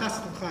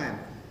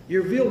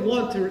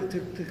 1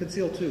 to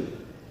conceal 2.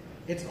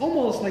 It's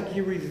almost like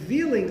you're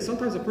revealing.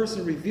 Sometimes a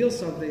person reveals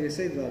something. They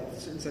say that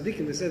in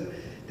Tzaddikim, they said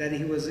that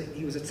he was a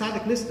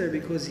tzaddik nister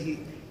because he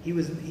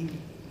was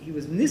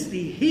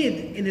nisti,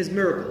 hid in his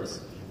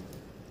miracles.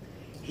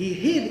 He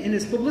hid in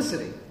his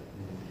publicity,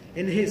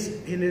 in his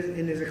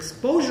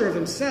exposure of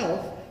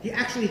himself. He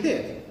actually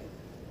hid.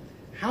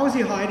 How is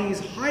he hiding? He's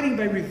hiding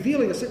by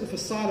revealing a certain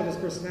facade of his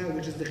personality,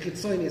 which is the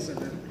chitzonius of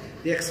him,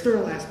 the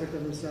external aspect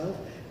of himself,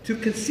 to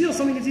conceal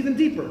something that's even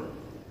deeper.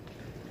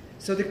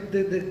 So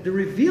the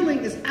revealing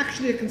is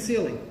actually a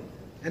concealing,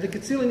 and the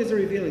concealing is a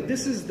revealing.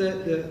 This is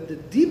the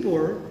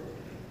deeper.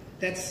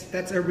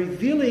 That's a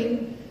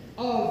revealing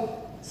of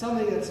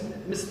something that's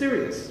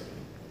mysterious,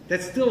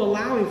 that's still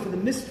allowing for the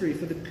mystery,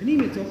 for the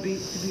pnimi to be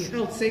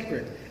held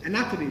sacred and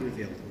not to be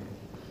revealed.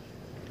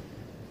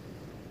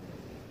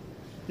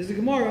 There's a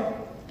Gemara,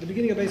 the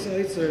beginning of Beis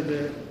HaYitzer,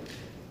 the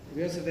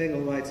Yosef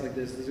Engel writes like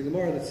this. There's a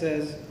Gemara that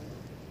says,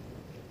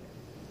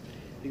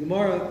 the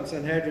Gemara in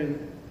Sanhedrin,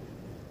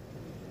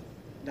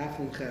 Daf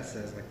Nun Ches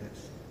says like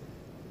this: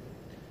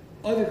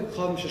 Oived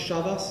Chavim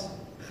Sheshavas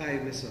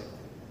Chayiv Misa.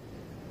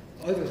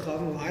 Oived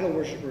Chavim, an idol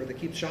worshiper that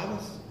keeps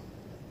Shabbos,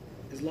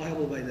 is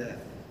liable by death.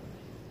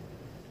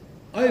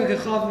 Oived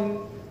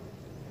Chavim,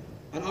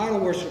 an idol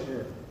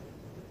worshiper,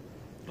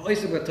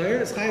 Oisib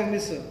B'Torah is Chayiv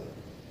Misa.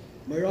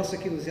 Moirasa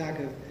Kibbutz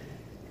Yaakov,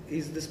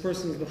 this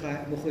person is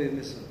Mechuyev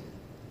Misa.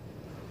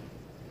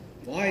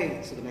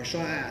 Why? So the Marsha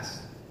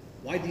asks,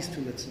 why these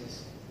 2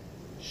 mitzvahs?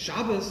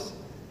 Shabbos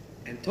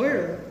and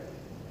Torah.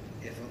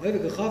 If an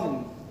Oived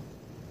Chavim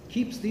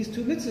keeps these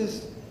 2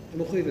 mitzvahs,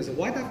 the Mechuyev Misa.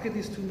 Why not get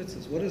these 2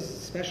 mitzvahs? What is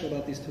special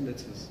about these 2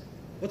 mitzvahs?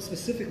 What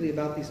specifically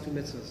about these 2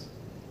 mitzvahs?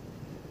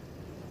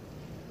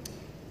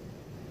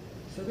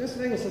 So this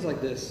thing says like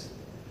this.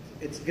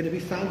 It's going to be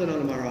founded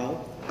on a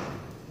Maral.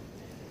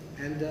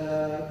 And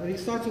when he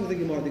starts with the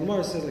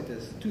Gemara says like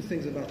this: 2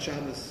 things about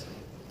Shabbos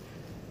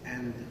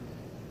and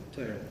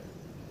Torah.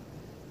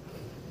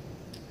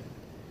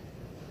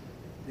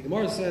 The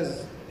Gemara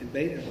says in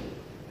Beit,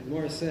 the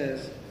Gemara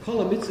says,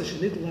 "Kol mitzvah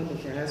shenit lam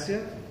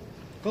b'farhasya,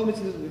 kol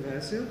mitzvah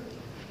b'farhasya,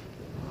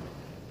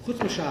 chutz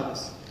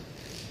m'Shabbos."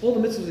 All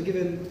the mitzvahs are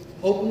given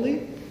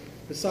openly,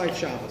 besides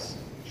Shabbos.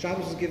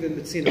 Shabbos is given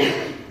b'tzina,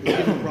 is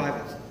given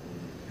private.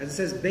 As it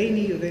says,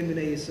 "Beini uvein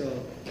b'nei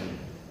Yisrael."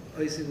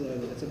 It's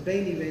a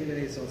beini vein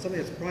b'nei Yisrael, something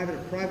that's private,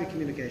 a private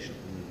communication.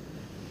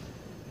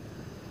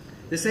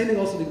 The same thing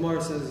also the Gemara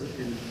says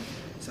in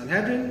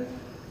Sanhedrin,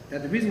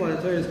 that the reason why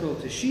the Torah is called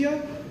Teshiyah,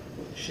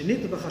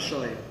 Shenit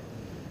b'chashoy.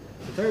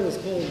 The Torah is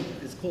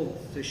called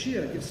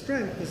Teshiyah, it gives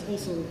strength. This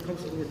also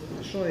comes from the word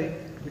Chashoy,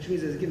 which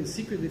means it's given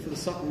secretly for the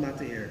Satan not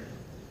to hear.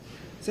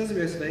 It says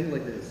the thing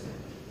like this.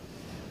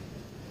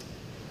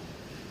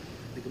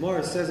 The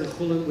Gemara says in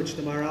Chulin, which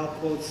the Maral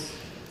quotes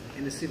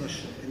in the Siva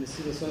Soil, in the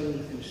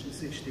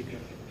Siv Shtika.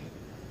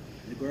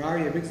 The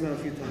Gurari brings it down a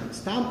few times.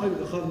 Stam oiv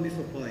kechavim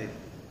mifapoi.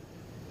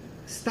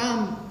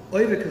 Stam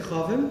oiv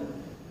kechavim.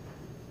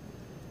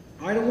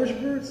 Idol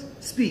worshippers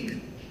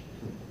speak,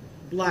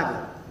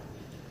 blabber.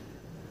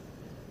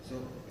 So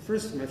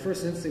my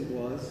first instinct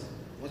was,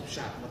 what's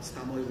pshat? What's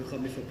stam oiv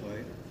kechavim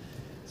mifapoi?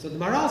 So the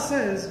Maral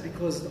says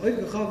because the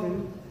oiv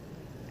kechavim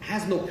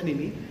has no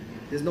pnimi,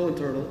 there's no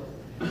internal,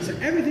 so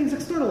everything's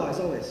externalized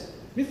always.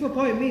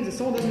 Mifapoi means that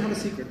someone doesn't have a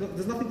secret.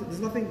 There's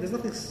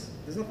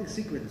nothing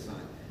secret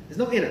inside. There's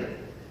no inner.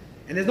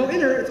 And there's no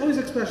inner, it's always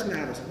expression in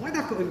the outer. So why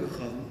not go Oiv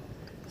Kechavim?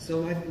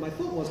 So my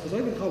thought was, because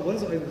Oiv Kechavim, what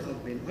does Oiv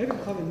Kechavim mean? Oiv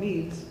Kechavim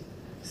means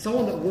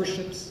someone that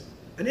worships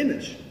an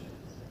image.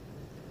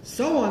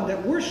 Someone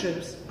that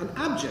worships an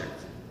object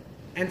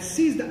and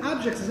sees the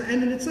object as an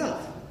end in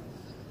itself.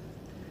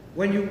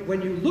 When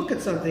you look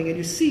at something and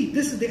you see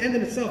this is the end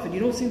in itself and you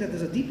don't see that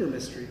there's a deeper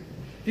mystery.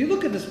 If you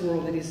look at this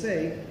world and you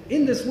say,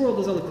 in this world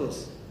there's a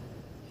likus.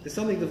 There's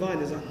something divine,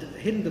 there's a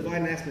hidden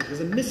divine aspect,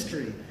 there's a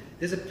mystery,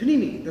 there's a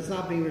pnimi that's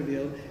not being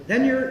revealed,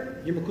 then you're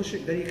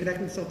makushik, then you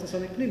connect yourself to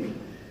something pnimi.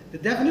 The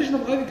definition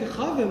of Oiv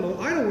Kechavim,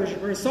 or idol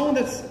worshiper, is someone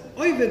that's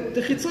Oiv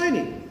the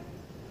Chitzayni.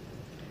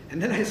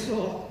 And then I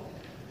saw,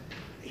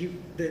 the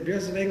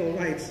Bias Engel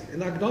writes, in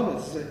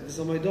Akdamas, this is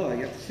on my door,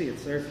 you have to see it,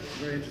 it's very,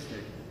 very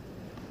interesting.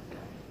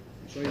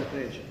 I'll show you the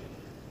page.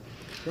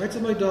 He writes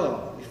on my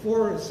door,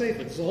 before a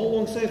sefer, it's a whole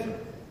long sefer.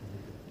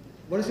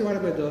 What does he write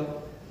on my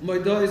door? My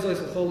door is like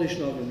a holy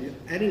shnavim.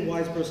 Any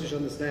wise person should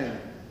understand.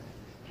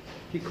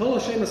 He call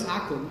Hashem as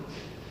Akum.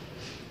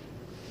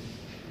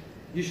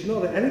 You should know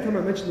that anytime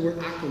I mention the word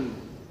Akum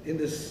in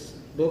this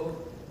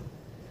book,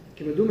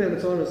 Akum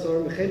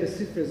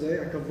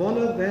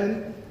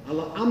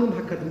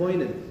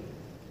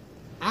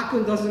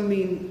doesn't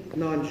mean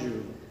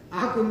non-Jew.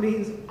 Akum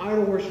means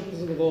idol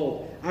worshippers of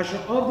old.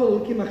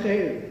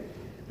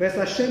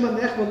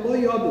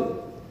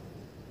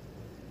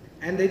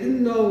 And they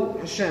didn't know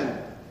Hashem.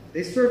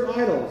 They served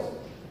idols.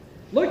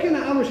 He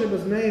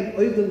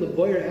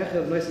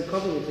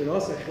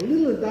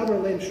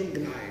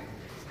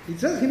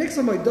says, he makes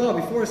a maidah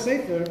before a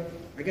sefer.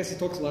 I guess he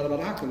talks a lot about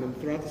Akum and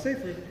throughout the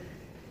sefer.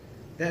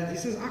 That he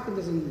says Akum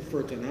doesn't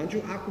refer to a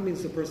non-Jew. Akum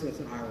means the person that's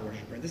an idol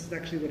worshiper. And this is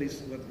actually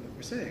what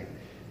we're saying.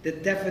 The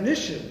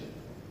definition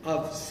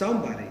of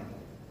somebody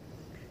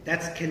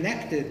that's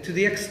connected to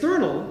the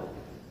external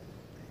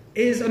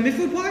is a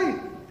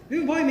mifupai.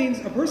 Mifupai means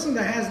a person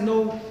that has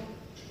no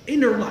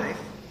inner life.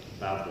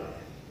 Blabber.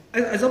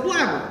 As a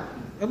blabber.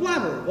 A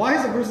blabber. Why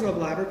is a person a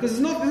blabber? Because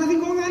there's nothing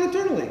going on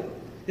internally.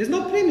 There's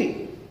no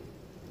pnimi.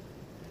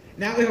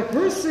 Now, if a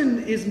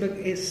person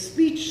his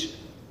speech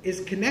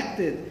is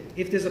connected,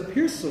 if there's a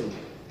פירסום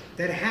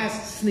that has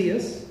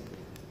tznius,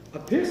 a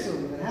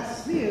פירסום that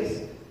has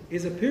tznius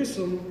is a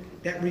פירסום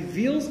that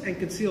reveals and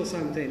conceals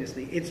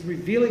simultaneously. It's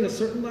revealing a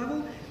certain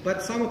level,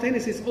 but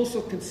simultaneously it's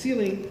also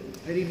concealing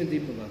an even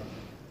deeper level.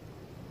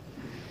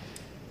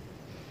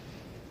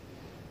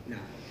 Now,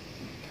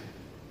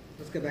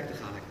 let's get back to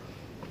Chanukah.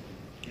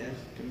 Yes?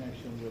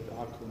 Connection with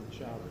Akum and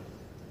Shabbos.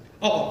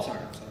 Oh, sorry.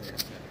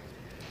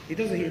 He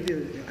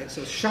doesn't.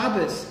 So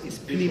Shabbos is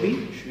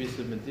pnimi.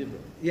 Shvisa Medibra.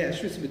 Yeah,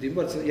 Shvisa Medibra.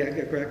 But yeah,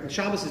 correct. And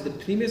Shabbos is the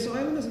pnimis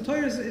island, and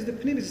Torah is the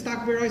pnimis.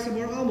 Stak v'raisa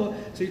bar alma.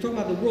 So you're talking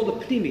about the world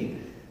of pnimi.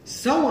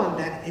 Someone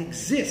that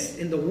exists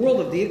in the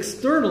world of the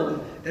external,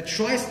 that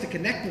tries to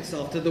connect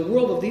himself to the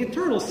world of the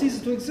eternal,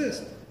 ceases to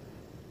exist.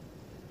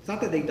 It's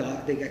not that they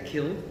died, they got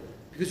killed,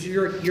 because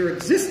your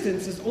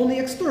existence is only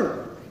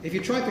external. If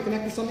you try to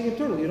connect to something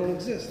internal, you don't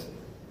exist.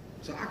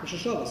 So Akash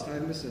Shabbos,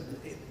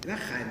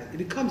 it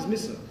becomes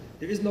missa.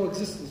 There is no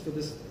existence for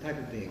this type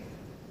of being.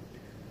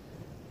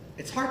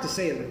 It's hard to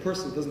say that a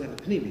person doesn't have a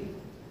pnimi,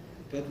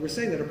 but we're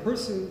saying that a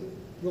person,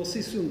 we'll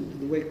see soon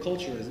the way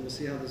culture is, and we'll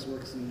see how this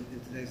works in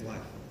today's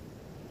life.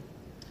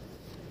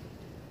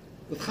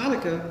 With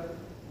Chanukah,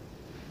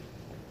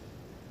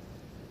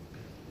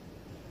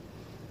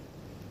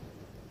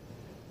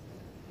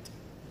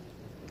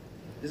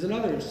 there's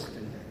another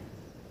interesting thing.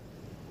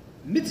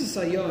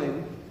 Mitzvah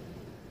Sayyim,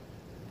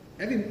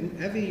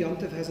 every Yom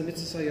Tov has a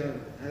Mitzvah Sayyim,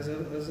 has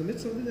a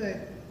Mitzvah of the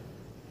day.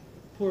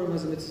 Purim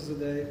has a Mitzvah of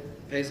the day,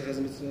 Pesach has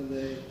a Mitzvah of the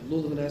day,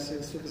 Lulav and Esek,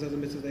 Sukkot has a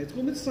Mitzvah of the day. It's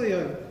called Mitzvah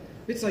Sayyim.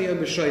 Mitzvah Sayyim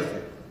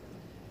b'Shofar.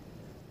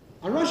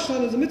 On Rosh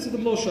Hashanah is a Mitzvah to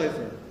blow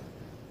Shofar.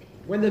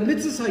 When the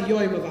Mitzvah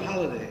Sayyim of a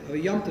holiday, of a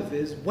Yom Tov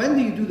is, when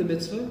do you do the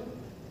Mitzvah?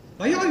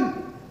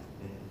 Bayayim.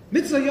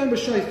 Mitzvah Sayyim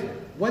b'Shofar.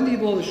 When do you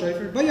blow the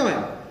Shofar?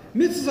 Bayayim.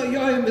 Mitzvah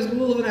Yom is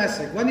Lulav and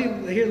Esek. When do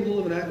you hear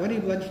Lulav and Esek? When do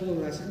you bench Lulav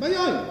and Esek? By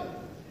Yom.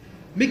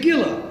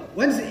 Megillah.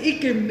 When's the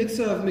Iker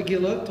Mitzvah of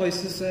Megillah?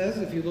 Toysis says,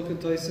 if you look at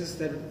Toysis,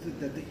 that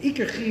the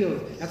Iker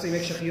Chiyuv, that's why you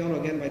make Shechiyonu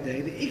again by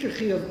day. The Iker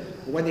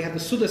Chiyuv, when you have the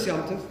Sudas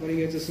Yom Tov, when you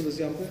give the Sudas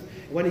Yom Tov,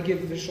 when you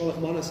give the Sholach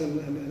Manas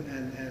and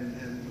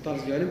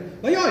Tavis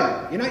Yonim, by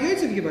Yom. You're not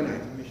Yotzev, you give by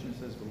night. The Mishnah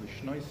says,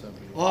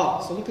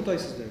 so look at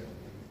Toysis there.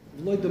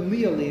 Lloyd the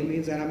Miyali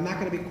means that I'm not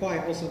going to be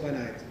quiet also by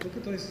night. Look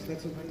at Toysis,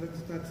 that's not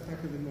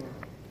going to be more.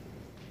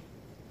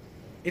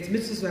 It's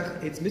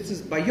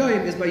mitzvahs by Yom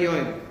is by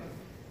Yom.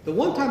 The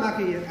one time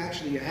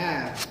actually you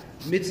have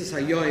mitzvahs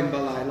hayoim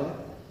balayla,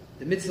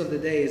 The mitzvah of the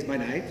day is by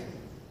night.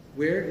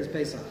 Where is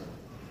Pesach?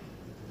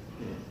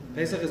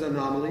 Pesach is an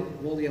anomaly.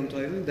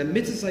 The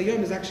mitzvah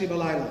Yom is actually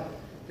Balayla.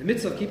 The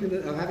mitzvah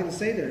of having the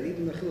Seder and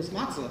eating the Chilus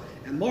Matzah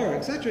and Mora,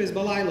 etc., is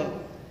Balayla.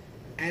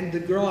 And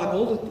the girl,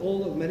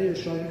 all of many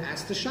Rishonim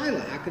asked the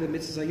Shaila, how could the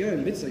mitzvah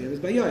Yom? Mitzvah Yom is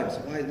by Yom. So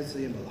why is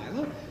mitzvah Yom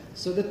Balayla?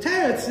 So the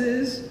teretz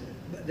is,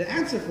 the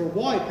answer for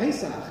why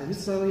Pesach and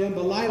mitzvah Yom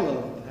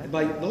Balayla,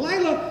 by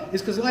Balayla,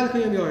 is because Laila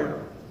Kiyom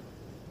Yor.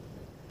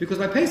 Because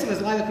by Pesach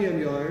is Laila Kiyom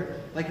Yor,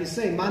 like you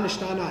say,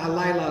 Manishtana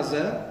Halayla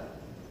Zeh.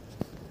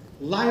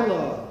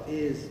 Laila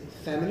is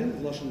feminine,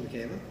 Lashon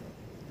Mekeva.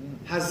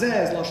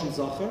 Hazeh is Lashon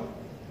Zachar.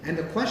 And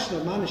the question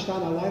of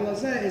Manishtana Laila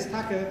Zeh is,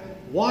 Taka,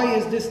 why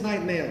is this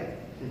night male?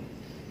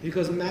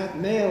 Because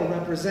male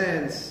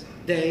represents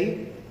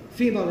day,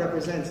 female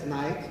represents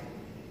night.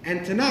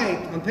 And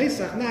tonight, on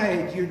Pesach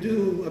night, you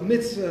do a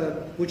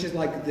mitzvah, which is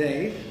like the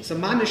day. So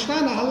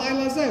Manishtana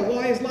Halayla Zeh.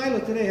 Why is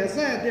Laila today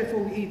Hazeh?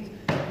 Therefore we eat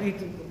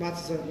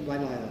matzah by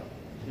Laila.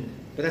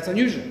 But that's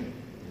unusual.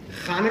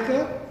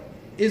 Chanukah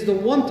is the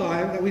one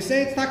time that we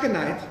say it's taka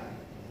night,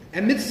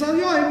 and mitzvah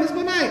Yom is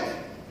by night.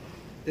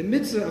 The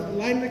mitzvah of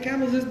lighting the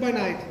candles is by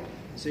night.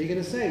 So you're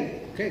going to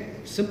say, okay,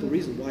 simple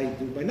reason why you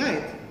do it by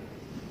night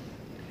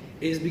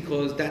is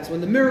because that's when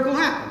the miracle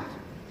happened.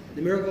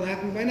 The miracle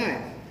happened by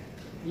night.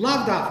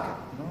 Lav dafka.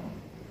 No.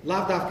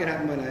 Lav dafka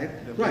happened by night.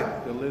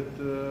 Right. They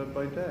lived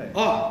by day.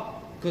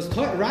 Because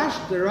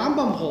the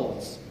Rambam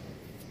holds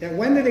that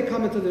when did they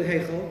come into the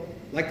Heichel?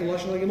 Like the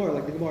Lashon Gemara,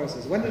 like the Gemara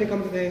says. When did they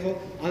come to the Heichel?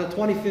 On the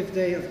 25th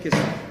day of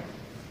Kislev.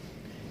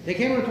 They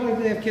came on the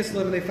 25th day of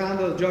Kislev and they found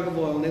a jug of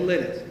oil and they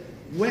lit it.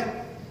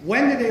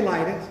 When did they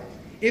light it?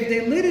 If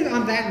they lit it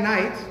on that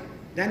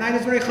night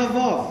is very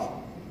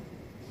chavav.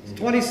 It's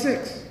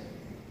 26.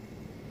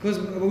 Because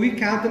we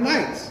count the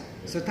nights.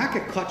 So taka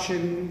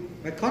kachim,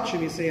 by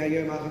kachim you say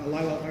ayom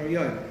alayla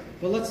ayom.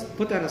 But let's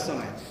put that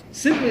aside.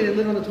 Simply they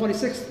lit on the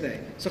 26th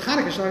day. So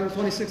Chanukah started on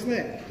the 26th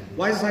day.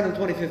 Why is it started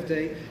on the 25th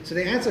day? So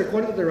they answer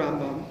according to the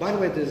Rambam. By the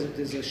way, there's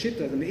a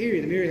shitta, the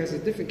Meiri has a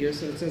different gear,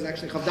 so it says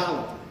actually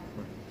Chavdalah.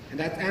 And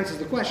that answers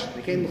the question.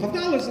 They came to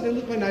Chavdalah, so they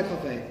lit by night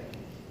Chavay.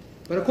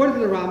 But according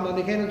to the Rambam,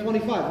 they came on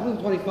 25. It was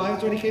 25,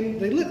 it's already came,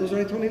 they lit, it was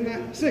already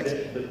 26.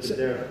 But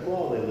they're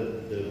small, they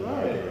lit the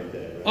right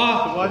there. Right?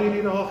 So why do you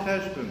need a whole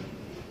cheshbon?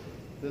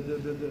 The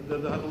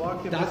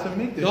hadlaka is a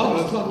mikdash. No,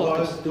 there's 12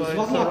 lakas. There's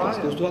 12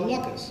 lakas. There's 12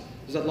 lakas.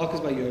 There's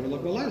lakas by Yom and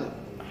lakas by Laila.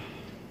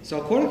 So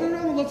according to the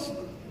Rambam,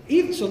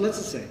 let's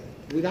just say,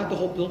 without the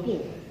whole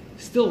bilpul,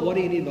 still, what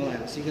do you need by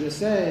Laila? So you're going to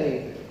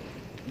say,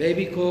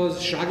 maybe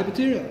because Shaga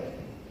B'tira.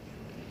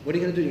 What are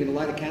you going to do? You're going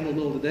to light a candle in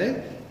the middle of the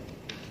day?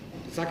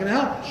 It's not going to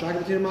help.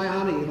 Shaga B'tira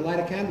Mayahani, you're going to light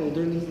a candle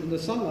during the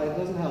sunlight, it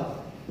doesn't help.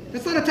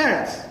 That's not a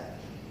teretz.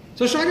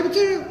 So Shaga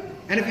B'tira.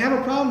 And if you have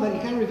a problem that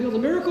you can't reveal the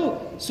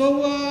miracle,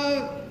 so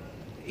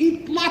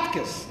eat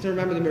latkes to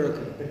remember the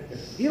miracle.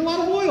 Eat a lot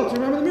of oil to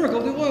remember the miracle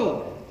of the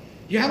oil.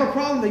 You have a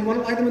problem that you want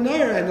to light the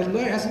menorah and the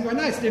menorah has to be by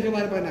night, so if you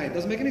light it by night, it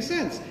doesn't make any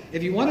sense.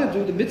 If you want to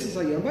do the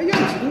mitzvah Yom by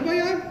Yom, so do it by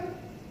Yom.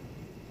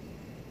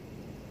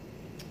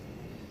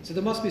 So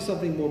there must be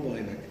something more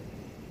boimek.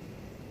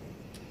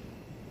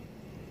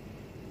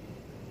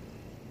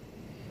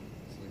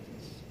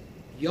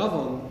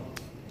 Yavon,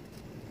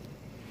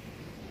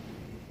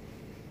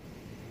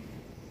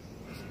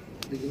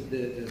 the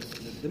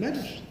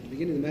Medrash, the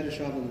beginning of the Medrash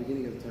Shabbos, the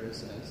beginning of the Torah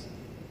says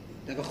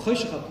that a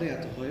choshech al pnei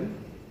hatochim,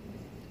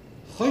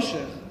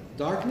 choshech,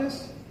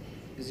 darkness,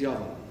 is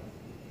Yavon.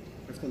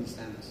 You have to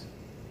understand this.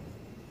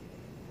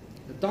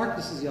 The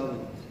darkness is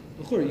Yavon.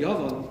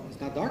 Yavon is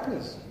not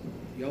darkness.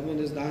 Yavon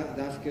is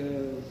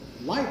dafka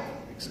light,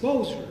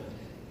 exposure.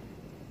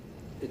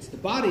 It's the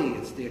body.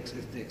 It's the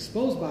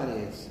exposed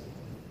body.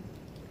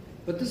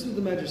 But this is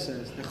what the Medrash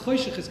says. The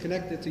choshech is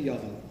connected to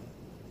Yavon.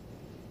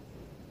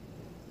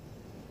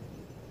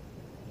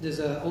 There's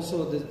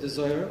also the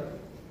Zohar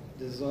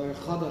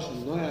Chadash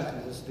and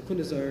Noach, there's the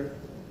Kun Zohar,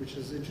 which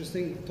is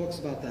interesting. It talks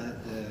about that.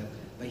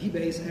 By he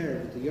beis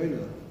with the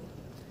Yonah.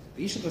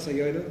 V'yishachas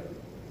ha-Yonah,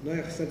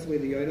 Noach sends away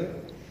the Yonah,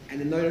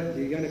 and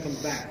the Yonah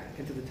comes back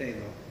into the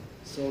Teva.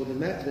 So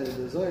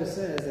the Zohar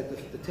says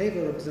that the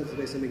Teva represents the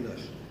Beis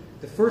HaMikdash.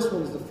 The first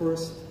one is the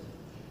first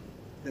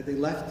that they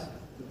left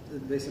the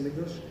Beis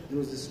HaMikdash, and it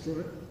was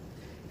destroyed.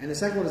 And the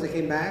second one is they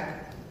came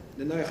back,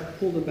 the Noach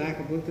pulled them back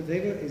and put to the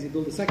Teva, is he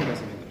built the second Beis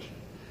HaMikdash.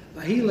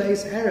 But he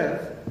lays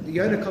Erev, the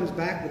Yonah comes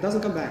back, but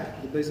doesn't come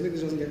back. The Beis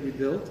HaMikdash doesn't get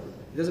rebuilt.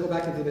 He doesn't go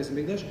back into the Beis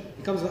HaMikdash.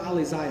 He comes with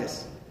Ali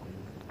Zayas.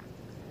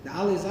 The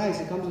Ali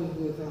Zayas, he comes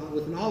with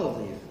an olive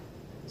leaf.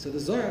 So the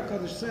Zohar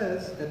HaKadosh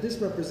says that this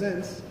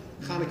represents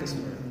Chanukah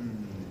story.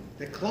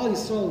 That Klal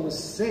Yisrael was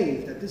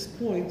saved at this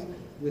point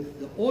with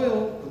the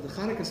oil of the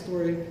Chanukah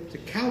story to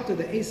counter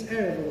the Eis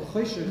Erev or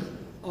the Choshech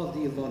of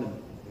the Yevonim.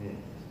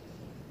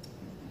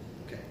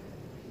 Okay.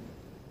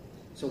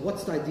 So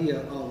what's the idea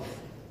of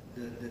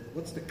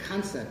what's the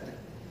concept?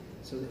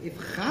 So if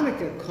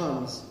Chanukah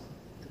comes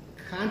to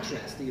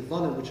contrast the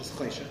Yevonim, which is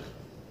Choshech,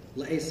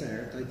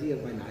 La'eser, the idea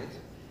of by night,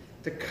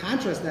 to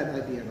contrast that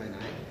idea by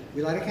night,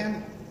 we light a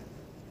candle.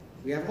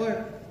 We have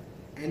oil.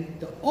 And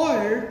the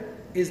oil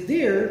is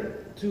there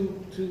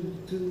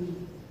to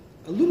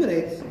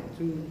illuminate,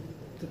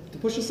 to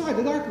push aside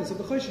the darkness of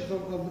the choshech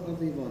of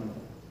the Yvonne.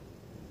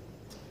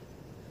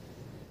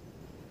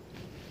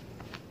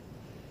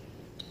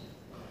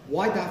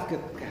 Why dafka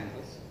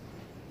candles?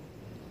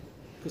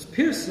 Because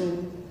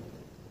פירסום,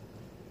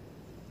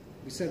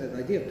 we said that the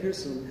idea of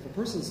פירסום, if a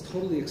person is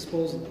totally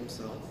exposing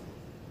himself,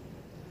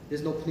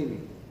 there's no pnimi.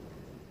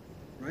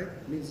 Right?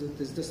 It means that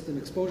there's just an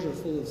exposure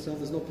full of self,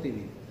 there's no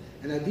pnimi.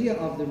 And the idea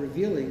of the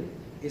revealing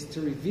is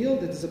to reveal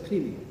that there's a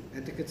pnimi,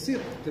 and to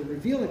conceal, to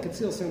reveal and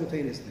conceal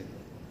simultaneously.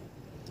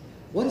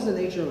 What is the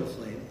nature of a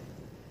flame?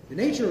 The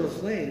nature of a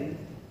flame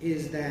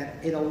is that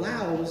it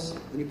allows,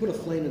 when you put a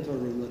flame into a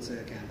room, let's say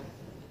a candle,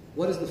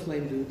 what does the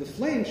flame do? The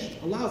flame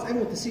allows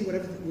everyone to see where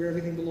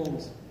everything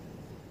belongs.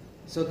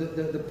 So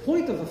the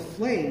point of a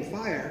flame,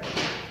 fire,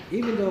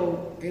 even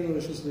though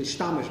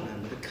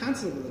the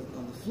concept of the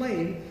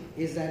flame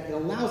is that it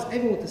allows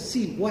everyone to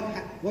see what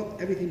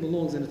everything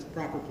belongs in its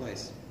proper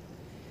place.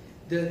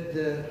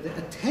 The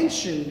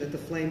attention that the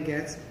flame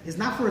gets is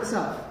not for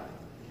itself.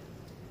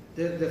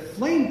 The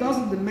flame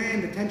doesn't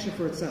demand attention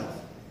for itself.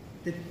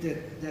 The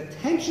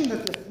attention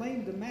that the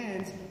flame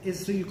demands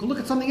is so you can look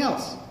at something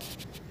else.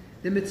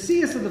 The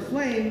mitzias of the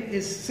flame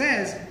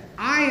says,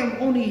 I am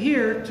only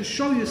here to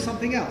show you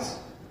something else.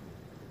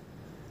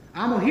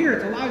 I'm here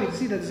to allow you to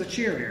see that there's a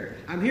chair here.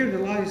 I'm here to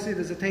allow you to see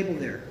there's a table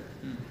there.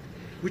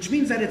 Which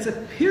means that it's a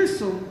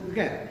פירסום,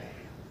 again,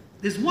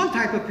 there's one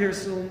type of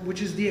פירסום,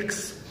 which is the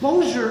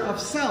exposure of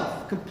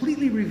self,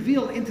 completely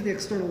revealed into the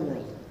external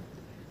world.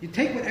 You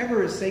take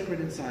whatever is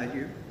sacred inside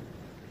you,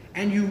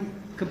 and you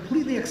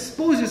completely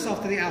expose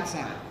yourself to the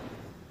outside.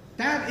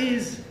 That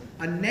is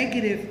a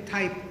negative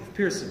type of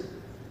פירסום.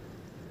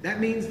 That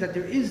means that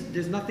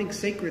there's nothing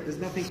sacred, there's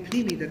nothing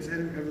pnimi that's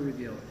ever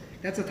revealed.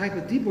 That's a type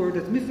of dibur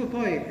that's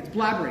miflapoy, it's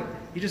blabbering.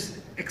 You just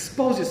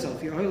expose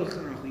yourself,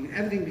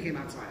 everything became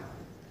outside.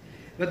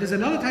 But there's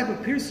another type of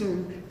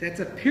פירסום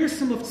that's a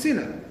פירסום of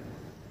tzina,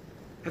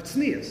 of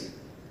tznius.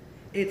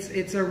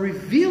 It's a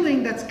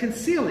revealing that's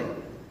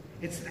concealing.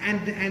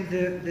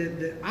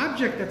 The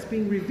object that's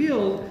being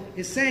revealed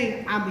is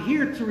saying, I'm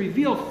here to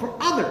reveal for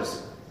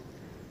others.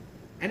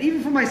 And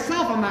even for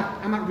myself,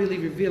 I'm not really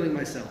revealing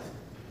myself.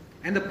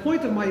 And the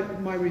point of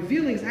my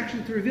revealing is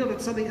actually to reveal that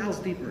something else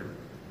deeper.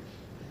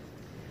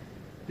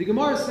 The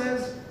Gemara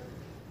says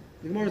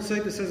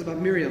about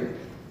Miriam.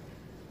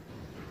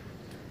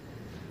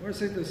 The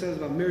Gemara says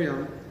about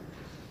Miriam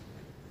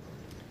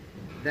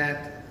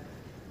that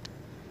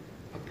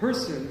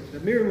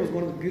that Miriam was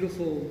one of the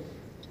beautiful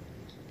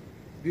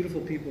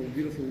people,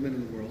 beautiful women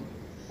in the world.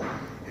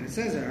 And it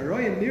says that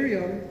Aroya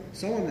Miriam,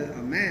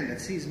 a man that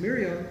sees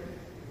Miriam,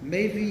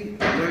 maybe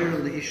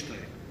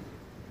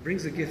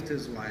brings a gift to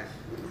his wife.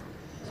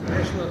 So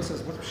Eshloach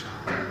says, what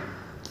pshat?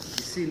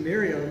 You see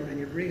Miriam and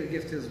you bring a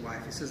gift to his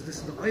wife. He says, this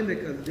is the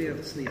oimik of the day of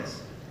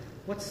tznius.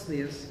 What's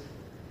tznius?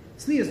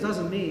 Tznius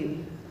doesn't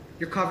mean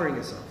you're covering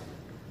yourself.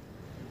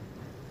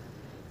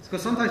 It's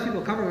because sometimes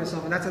people are covering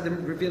themselves and that's how they're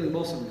revealing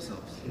most of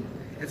themselves.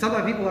 And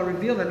sometimes people are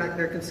revealed and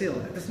they're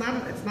concealed. It's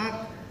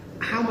not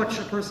how much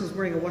a person is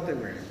wearing or what they're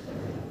wearing.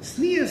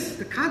 Tznius,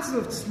 the concept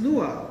of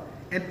tznuah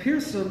and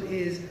פירסום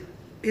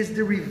is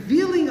the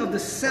revealing of the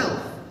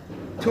self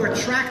to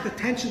attract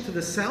attention to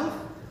the self,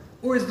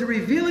 or is the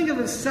revealing of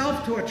the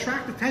self to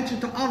attract attention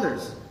to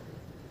others?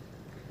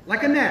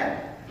 Like a ner.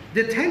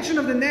 The attention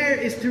of the ner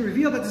is to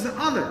reveal that there's an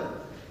other.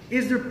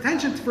 Is the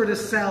attention for the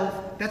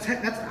self, that's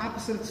the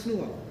opposite of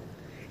tznuah.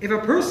 If a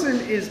person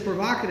is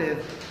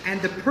provocative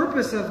and the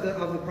purpose of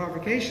the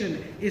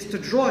provocation is to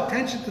draw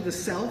attention to the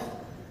self,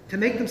 to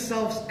make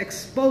themselves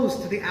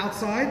exposed to the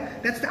outside,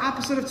 that's the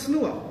opposite of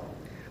tznuah.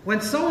 When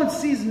someone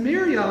sees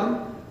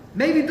Miriam,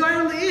 maybe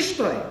dayan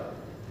le'ishtoi,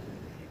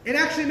 it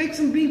actually makes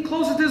him be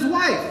closer to his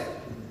wife,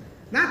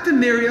 not to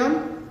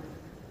Miriam.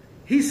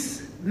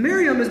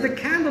 Miriam is the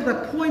candle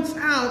that points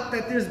out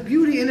that there's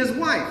beauty in his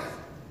wife.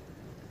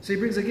 So he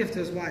brings a gift to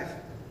his wife.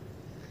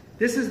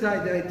 This is the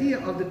idea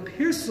of the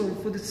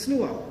פירסום for the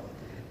tznuah.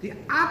 The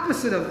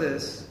opposite of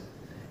this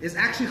is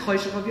actually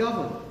choshech of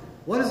Yavon.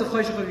 What is the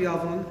choshech of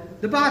Yavon?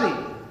 The body,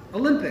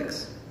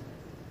 Olympics.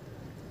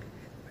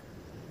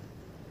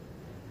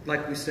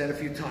 Like we said a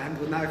few times,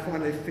 but now I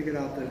finally figured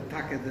out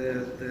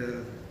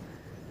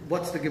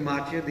what's the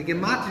gematria? The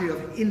gematria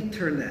of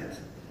internet,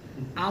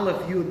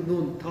 Aleph Yud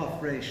Nun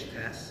Taf Reish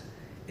Tes,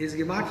 is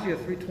gematria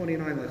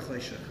 329 like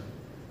choshech.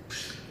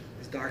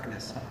 It's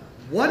darkness.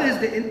 What is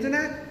the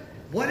internet?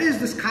 What is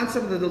this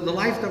concept of the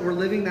life that we're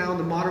living now in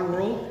the modern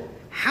world?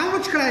 How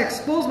much could I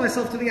expose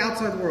myself to the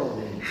outside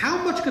world? How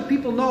much could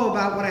people know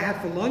about what I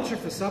had for lunch or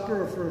for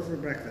supper or for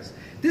breakfast?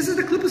 This is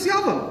the klippus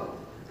yavam.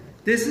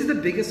 This is the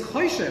biggest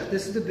choshech.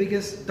 This is the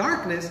biggest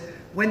darkness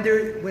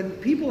when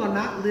people are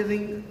not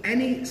living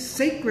any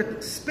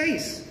sacred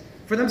space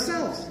for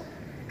themselves.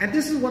 And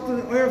this is what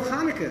the Oyer of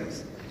Chanukah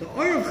is. The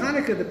Oyer of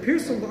Chanukah, the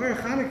פירסום of the Oyer of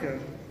Chanukah,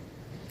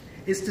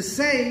 is to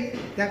say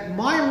that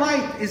my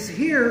light is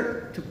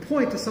here to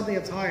point to something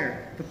that's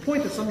higher, to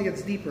point to something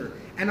that's deeper.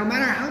 And no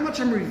matter how much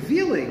I'm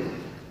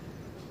revealing,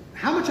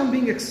 how much I'm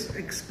being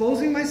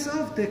exposing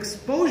myself. The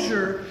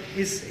exposure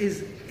is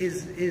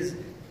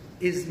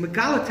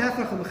megala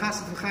tefach and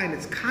mechaset v'chaim.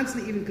 It's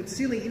constantly even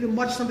concealing even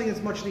something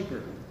that's much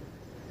deeper.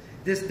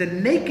 The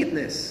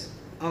nakedness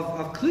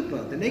of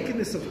klippa, the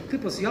nakedness of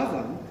klippas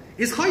yavam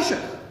is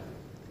chayshach,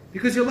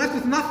 because you're left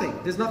with nothing.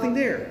 There's nothing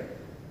there.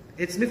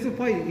 It's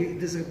mifupay.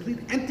 There's a complete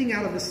emptying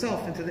out of the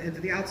self into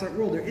the outside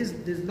world.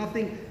 There's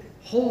nothing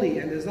holy,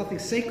 and there's nothing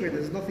sacred.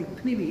 There's nothing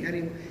pnimi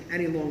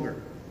any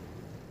longer.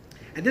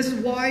 And this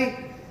is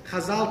why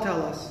Chazal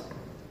tell us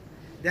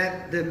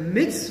that the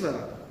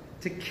mitzvah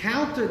to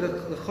counter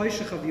the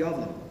choshech of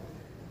Yavam,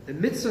 the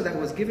mitzvah that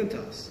was given to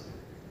us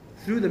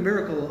through the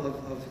miracle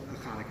of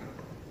Chanukah,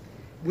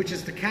 which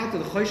is to counter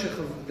the choshech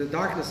of the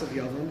darkness of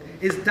Yavam,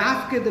 is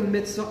dafke the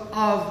mitzvah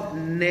of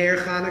Ner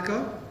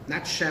Chanukah,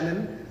 not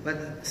Shemen,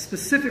 but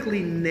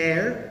specifically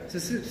Ner,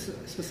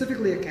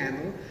 specifically a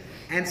candle,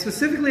 and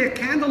specifically a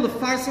candle of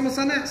פירסום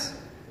Hanes.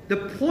 The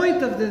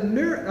point of the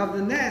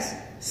Nes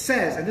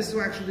says, and this is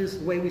actually the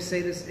way we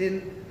say this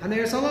in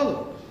Haner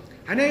Salalu.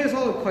 Haner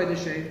Salalu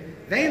Kodesh,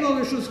 Vein Lo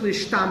Rishus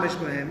Lishtamish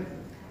Bahem,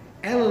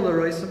 Ela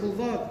L'Roisa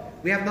Bulvad.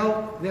 We have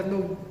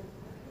no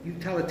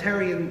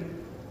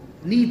utilitarian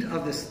need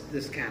of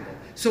this candle.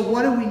 So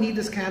what do we need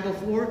this candle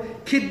for?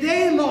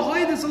 Kidei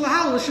Lohoides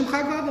Lahal L'Shem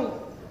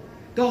Chagadol.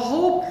 The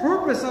whole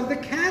purpose of the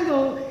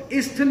candle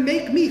is to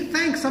make me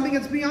thank something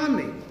that's beyond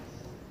me.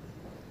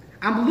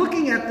 I'm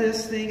looking at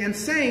this thing and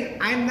saying,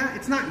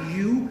 it's not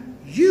you.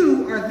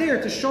 You are there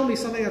to show me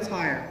something that's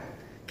higher.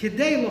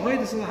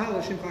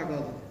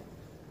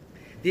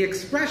 The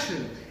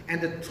expression and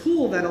the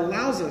tool that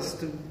allows us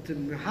to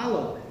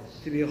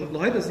be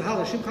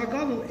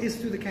is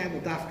through the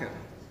candle dafka.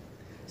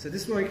 So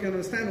this is where you can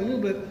understand a little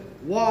bit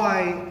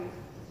why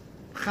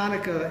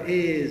Chanukah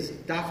is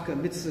dafka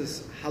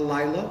mitzvahs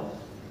halayla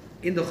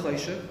in the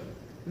choshech.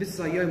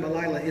 Mitzvah yom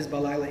halayla is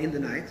balayla in the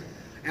night.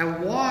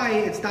 And why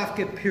it's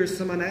dafke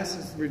פירסום Hanes,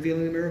 it's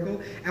revealing the miracle,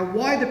 and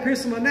why the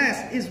פירסום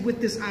Hanes is with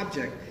this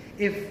object.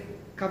 If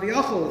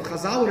Kaviyachol, if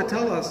Chazal were to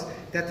tell us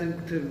that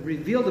to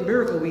reveal the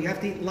miracle we have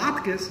to eat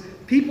latkes,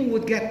 people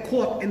would get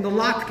caught in the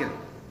latke,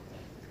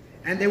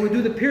 and they would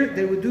do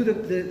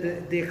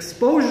the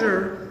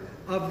exposure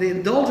of the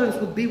indulgence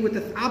would be with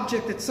the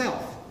object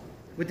itself,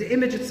 with the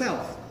image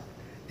itself.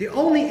 The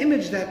only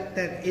image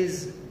that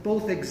is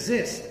both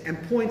exists and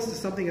points to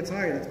something that's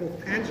higher, that's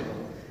both tangible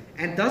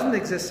and doesn't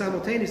exist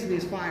simultaneously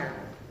is fire.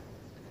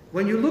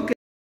 When you look at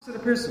the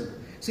person,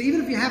 so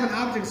even if you have an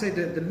object, say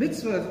the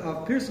mitzvah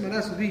of פירסום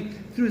Hanes would be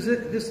through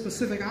this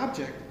specific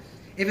object.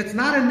 If it's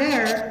not in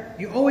there,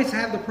 you always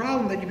have the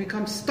problem that you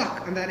become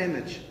stuck on that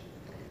image.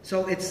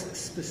 So it's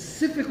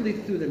specifically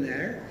through the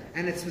Ner,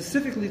 and it's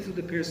specifically through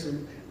the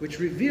פירסום, which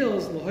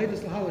reveals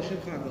L'Hoides Lahal L'Shem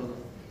Chagadol.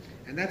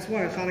 And that's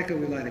why on Chanukah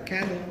we light a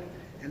candle.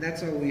 And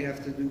that's why we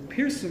have to do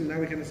פירסום. Now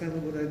we can understand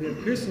what the idea of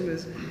פירסום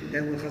is.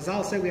 Then when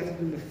Chazal say we have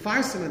to do the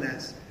פירסום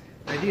Hanes,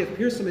 the idea of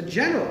פירסום in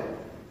general,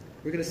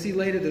 we're going to see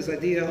later this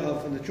idea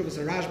of, in the Chuvas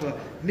HaRashba,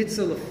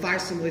 mitzvah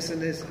lefarsam oisa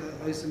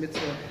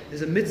mitzvah.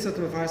 There's a mitzvah to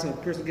mefarsam. A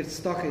person gets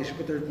stuck, they should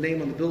put their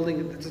name on the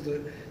building. This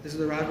is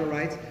the Rashba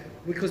writes.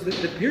 Because the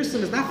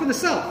פירסום is not for the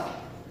self.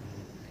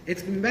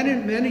 It's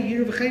many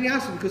years v'chein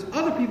yasu, because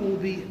other people will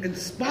be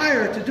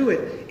inspired to do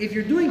it. If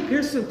you're doing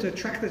פירסום to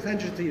attract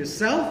attention to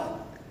yourself,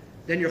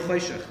 then you're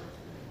choshech.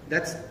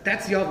 That's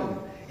yavam.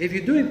 If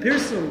you're doing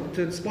פירסום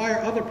to inspire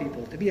other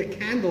people, to be a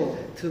candle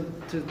to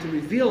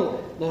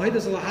reveal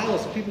L'Hoides Lahal,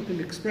 so people can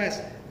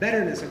express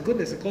betterness and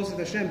goodness and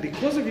closeness to Hashem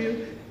because of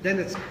you, then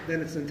it's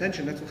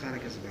intention. That's what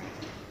Chanukah is about.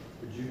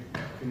 Would you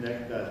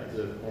connect that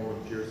to the form of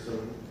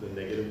פירסום, the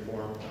negative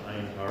form,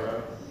 Ayin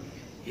Hara?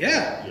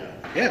 Yeah.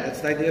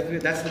 That's the idea.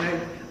 That's the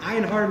idea.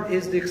 Ayin Hara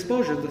is the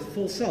exposure, the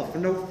full self,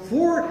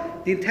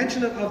 for the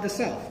intention of the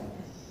self.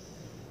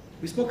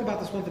 We spoke about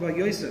this once about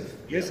Yosef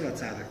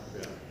HaTzadik.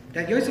 Yeah.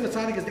 That Yosef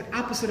HaTzadik is the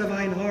opposite of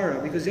Ayin Hara,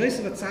 because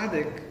Yosef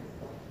HaTzadik,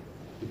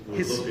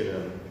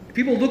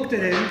 people looked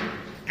at him,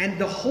 and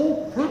the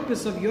whole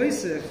purpose of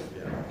Yosef,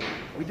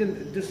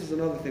 this is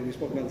another thing, we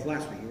spoke about this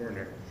last week, you weren't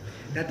there,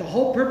 that the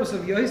whole purpose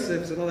of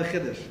Yosef is another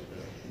chiddush.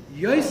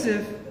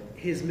 Yosef,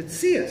 his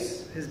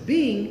mitzias, his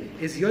being,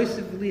 is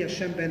Yosef li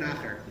Hashem ben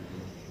Acher.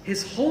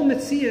 His whole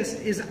mitzias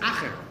is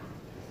Acher.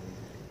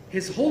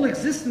 His whole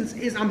existence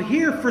is, I'm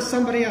here for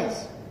somebody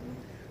else.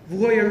 He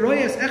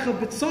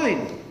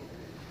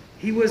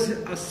was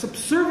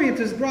subservient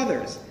to his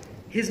brothers.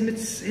 His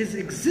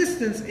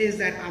existence is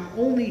that I'm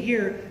only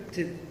here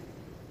to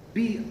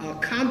be a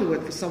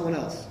conduit for someone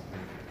else.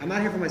 I'm not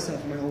here for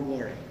myself, for my own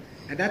glory.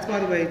 And that's, by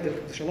the way, the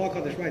Shalach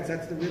Kodesh writes,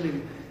 that's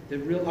the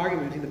real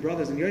argument between the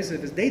brothers and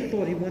Yosef, is they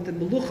thought he wanted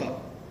Melucha.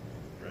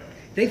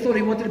 They thought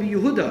he wanted to be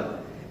Yehuda.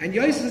 And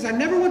Yosef says, I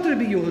never wanted to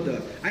be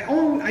Yehuda. I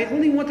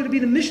only wanted to be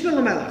the Mishnah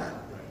Lamelech.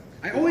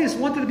 I always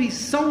wanted to be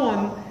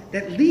someone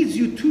that leads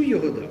you to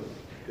Yehuda.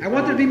 I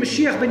wanted to be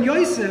Mashiach ben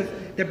Yosef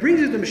that brings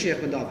you to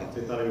Mashiach ben David.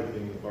 They thought he was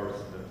being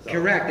פירסום himself.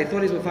 Correct. They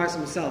thought he was פירסום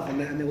himself,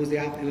 and it was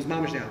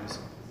mamash the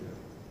opposite.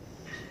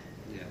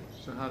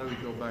 So how do we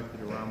go back to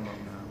the Rambam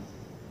now?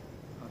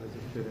 How does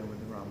it fit in with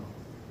the Rambam?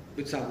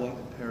 It's not what?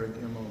 Perik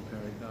Gimel,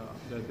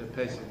 Perik, the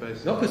Pesach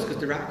basis. No, because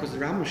the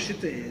Rambam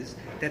Shitta is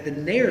that the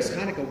Neiros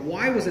Chanukah,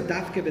 why was it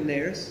Dafka in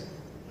Neiros?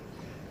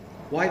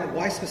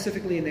 Why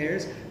specifically in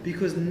Neiros?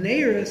 Because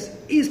Neiros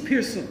is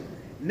Pirsum.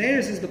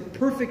 Neiros is the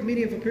perfect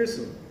medium for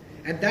Pirsum.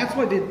 And that's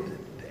why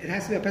it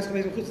has to be a Pesach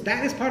Beis Mechutz.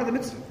 That is part of the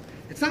mitzvah.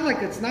 It's not like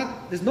there's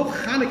no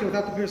Chanukah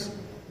without the Pirsum.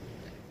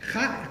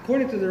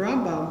 According to the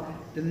Rambam,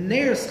 the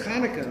Neiros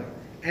Chanukah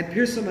and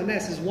Pirsum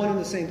Anes is one and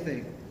the same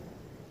thing.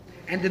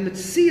 And the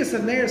Metzias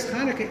of Neiros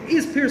Chanukah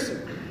is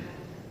Pirsum.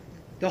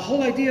 The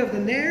whole idea of the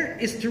Neir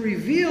is to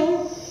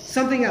reveal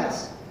something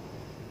else.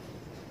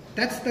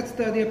 That's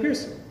the idea of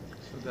Pirsum.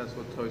 So that's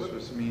what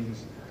Tosfos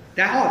means.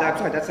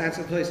 That's right. That's the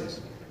answer to Tosfos.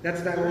 That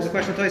was the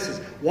question of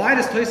Tosfos. Why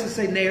does Tosfos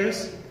say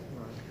Neiros?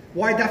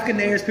 Why Dafka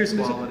Neiros Pirsum?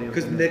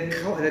 Because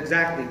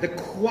exactly the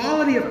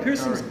quality of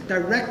Pirsum is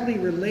directly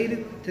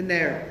related to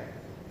Neir.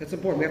 That's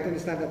important. We have to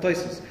understand that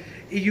Tosfos.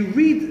 If you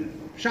read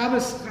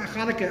Shabbos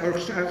Chanukah or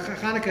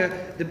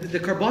Chanukah, the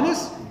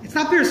Karbonos, it's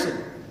not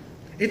Pirsum.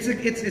 It's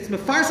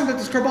Mefarsim that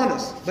is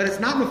Karbonos, but it's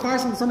not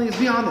Mefarsim that something is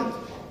beyond it.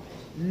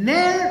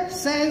 Ner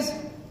says,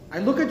 I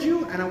look at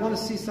you and I want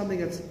to see something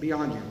that's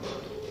beyond you.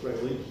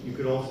 Right. Well, you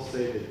could also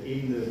say that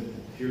in the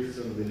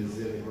Pirsum that is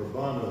in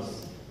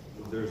Karbonos,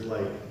 there's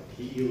like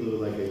Ki'ilu,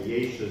 like a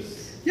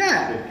Yeshus.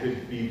 Yeah. That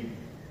could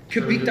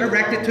be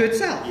directed to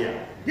itself.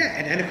 Yeah. Yeah,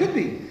 and it could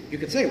be. You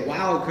could say,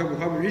 wow,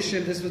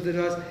 Rishon, this was the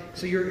does.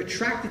 So you're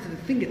attracted to the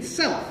thing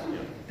itself. Yeah.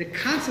 The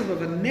concept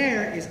of a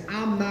ner is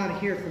I'm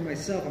not here for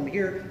myself. I'm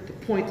here to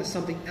point to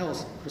something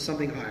else, for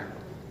something higher.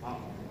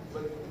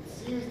 But it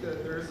seems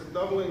that there is a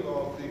doubling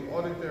of the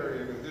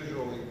auditory and the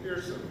visual in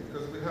Pirsum,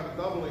 because we have a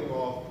doubling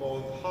of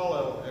both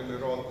Hallel and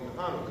Nerot and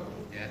Hanukkah,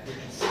 which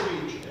is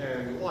speech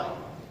and light.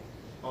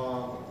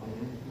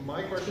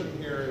 My question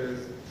here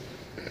is,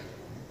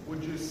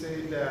 would you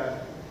say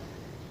that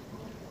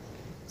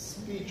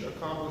speech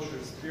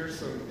accomplishes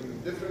Pirsum in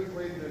a different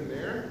way than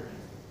Ner?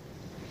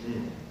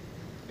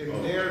 In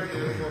Ner,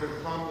 therefore,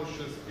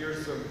 accomplishes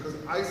Pirsum, because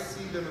I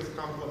see them as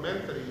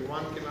complementary.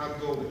 One cannot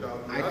go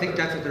without the other. I think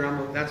that's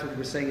what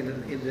we're saying in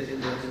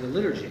the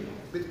liturgy.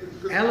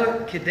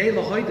 Ela Kedei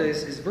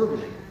Lahoides is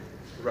verbally.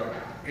 Right.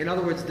 In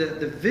other words,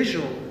 the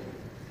visual,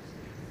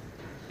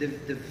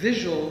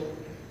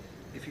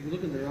 if you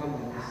look in the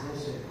Rambam,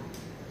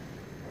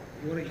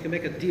 you can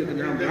make a deal in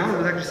the Rambam. The Rambam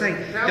was actually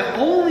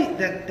saying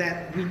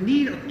that we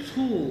need a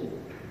tool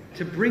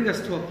to bring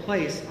us to a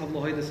place of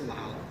Lahoides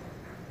Lahal.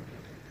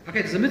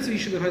 Okay, there's a mitzvah you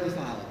should be Lahoides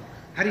Lahal.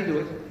 How do you do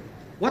it?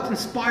 What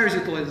inspires you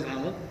to Lahoides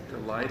Lahal? The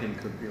lighting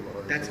could be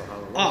Lahoides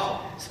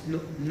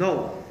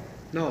Lahal.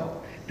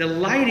 No. The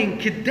lighting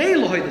Kedei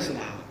Lahoides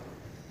Lahal.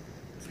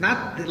 It's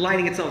not the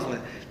lighting itself.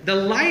 The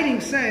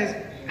lighting says,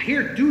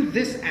 here, do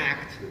this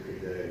act,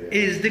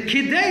 is the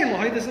Kedei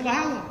Lahoides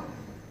Lahal.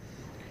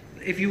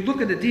 If you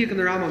look at the diak in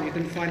the Rambam, you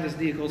can find this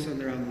diak also in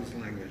the Rambam's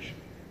language.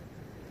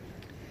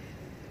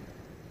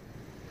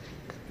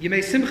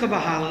 Yemei simcha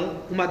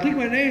b'halal, u'madlik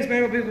b'neis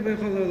be'er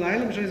b'chol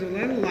l'layla, b'shayz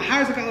l'layla,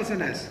 lahar zakalas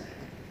hanes.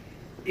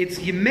 It's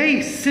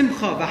Yemei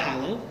simcha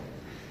b'halal.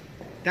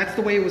 That's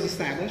the way it was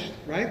established,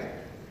 right?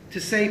 To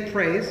say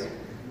praise.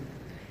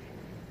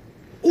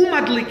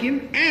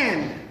 U'madlikim,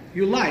 and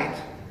you light.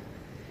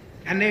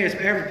 And there's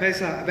be'erev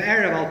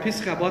al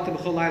pischa b'atim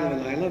b'chol l'layla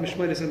v'layla,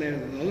 b'shmoynes ha'ner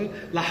v'layla,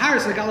 lahar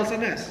zakalas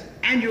hanes.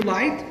 And you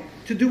light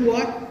to do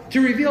what?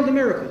 To reveal the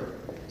miracle.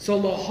 So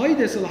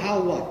lahoides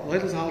lahal what?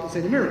 Lahoides lahal to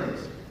say the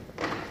miracles.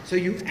 So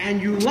you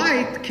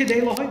light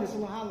kidei lahoides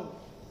lahal.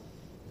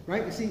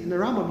 Right? You see, in the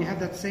Rambam you have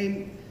that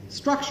same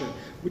structure,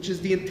 which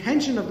is the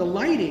intention of the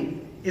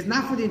lighting is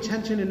not for the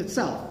intention in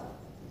itself.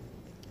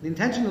 The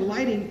intention of the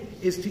lighting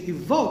is to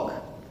evoke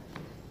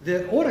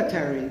the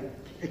auditory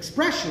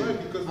expression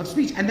of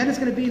speech, and then it's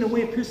going to be in a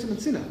way of Pirsum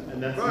and Sinah.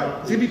 And that's right.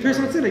 It's going to be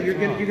Pirsum and Sinah. You're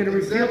going to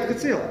reveal to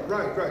conceal.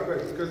 Right.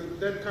 Because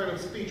that kind of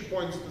speech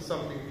points to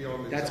something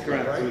beyond itself. That's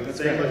correct. Right? So it's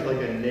the same as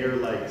like a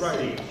Nair-like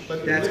speech.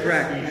 But That's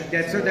correct.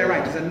 They're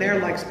right. It's a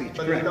Nair-like speech.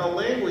 But correct. without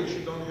language,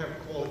 you don't have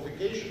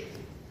qualification.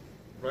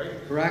 Right?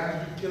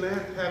 Correct. You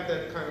cannot have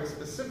that kind of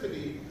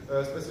specificity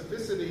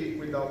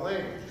without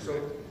language. So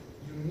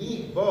you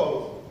need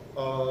both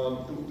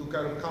to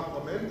kind of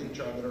complement each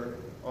other.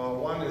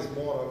 One is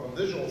more of a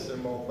visual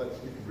symbol, but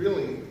it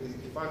really,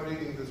 if I'm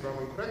reading this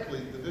Rambam correctly,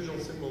 the visual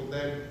symbol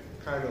then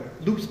kind of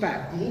Loops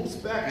back.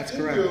 That's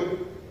into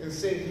correct. And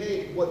saying,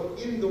 hey, what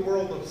in the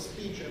world of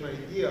speech and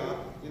idea,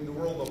 in the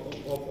world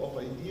of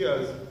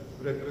ideas,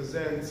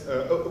 represents,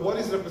 what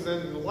is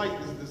represented in the light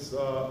is this,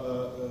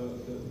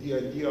 the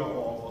idea of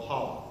a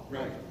hollow.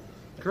 Right.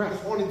 Correct.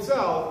 Because on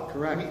itself,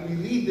 correct. We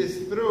lead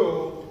this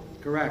through.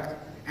 Correct.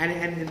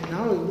 And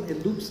not only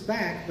it loops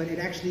back, but it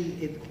actually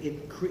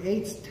it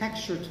creates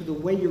texture to the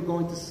way you're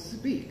going to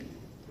speak.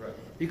 Right.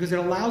 Because it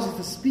allows you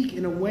to speak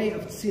in a way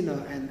of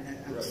tzina and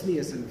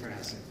tznius and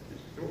frasim.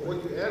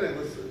 What you added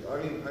was,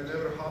 I mean, I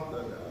never hopped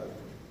on that.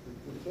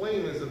 The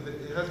flame it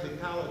has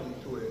vitality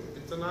to it.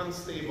 It's an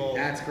unstable.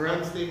 That's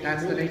correct. Unstable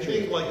That's the nature.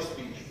 Thing like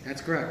speech.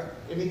 That's correct.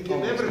 And it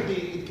can never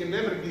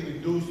be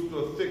reduced to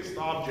a fixed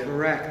object.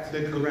 Correct.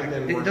 That could Correct. be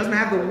then It worked. doesn't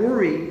have the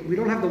worry. We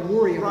don't have the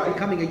worry of Right.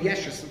 becoming a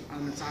yeshus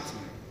on the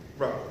tzatzma.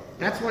 Right.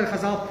 That's why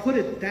Chazal put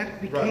it.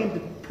 That became Right.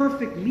 the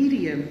perfect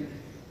medium,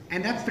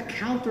 and that's the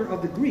counter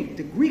of the Greek.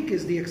 The Greek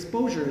is the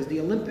exposure, is the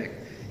Olympic,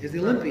 is the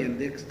Olympian.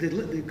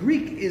 The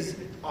Greek is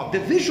the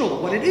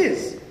visual, what it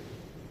is.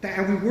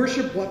 And we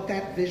worship what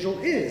that visual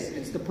is.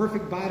 It's the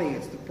perfect body.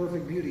 It's the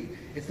perfect beauty.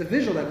 It's the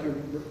visual that you're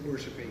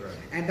worshiping. Right.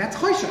 And that's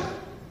Choshech,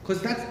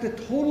 because that's the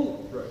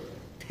total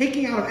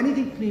taking out of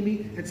anything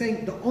Pnimi and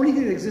saying the only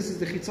thing that exists is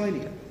the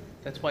Chitzoni.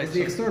 That's why It's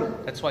it's the so,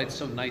 external. That's why it's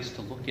so nice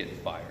to look at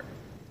fire,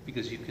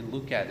 because you can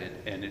look at it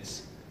and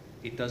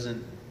it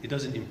doesn't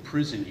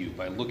imprison you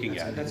by looking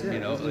at That's it. right. You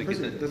know,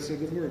 That's a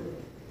good word.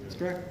 That's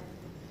correct.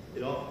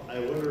 I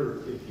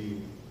wonder if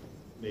you,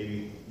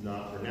 maybe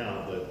not for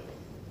now, but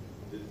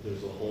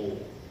there's a whole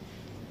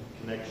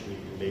connection you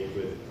can make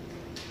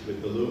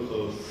with the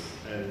Luchos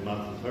and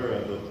Matan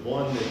Torah, but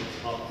one that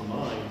popped to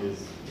mind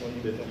is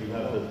that you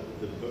have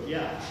the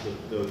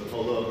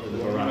Kolot and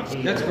the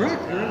Barakim. That's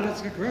correct.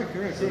 That's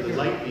correct. So the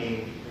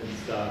lightning and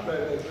stuff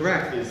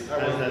Correct. has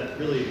that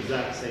really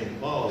exact same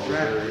quality.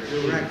 Correct. Where it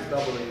really Correct.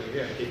 Doubling it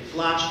again. it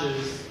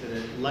flashes and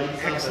it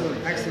lights up. Excellent,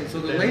 and excellent. So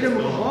the then later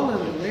it's gone.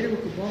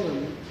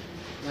 Mekubalim,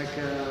 like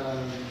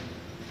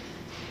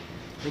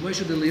the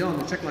Moshe de Leon,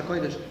 the Czech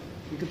Lakoidish,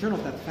 you can turn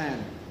off that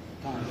fan.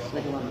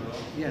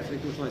 Yes,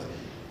 make no choice.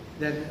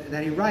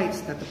 That he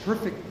writes that the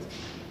perfect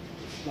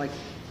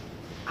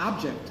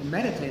object to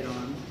meditate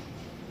on,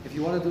 if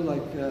you want to do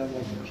like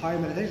higher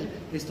meditation,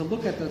 is to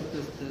look at the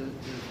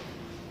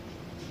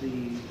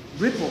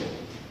ripple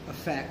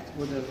effect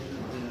or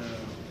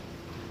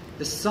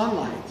the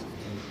sunlight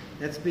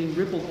that's being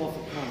rippled off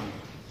a pond.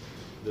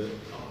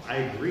 I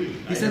agree.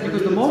 He said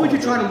because the moment you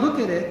try to look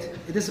at it,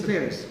 it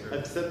disappears.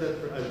 I've said that.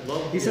 I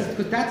love. He says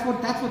because that's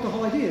what the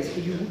whole idea is.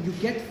 You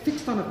get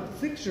fixed on a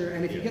fixture,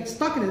 and if you get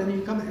stuck in it, then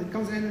it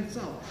comes in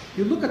itself.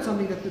 You look at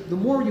something that the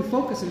more you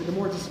focus on it, the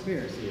more it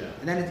disappears. Yeah.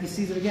 And then he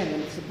sees it again,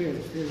 and it disappears.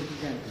 It disappears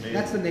again. Amazing.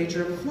 That's the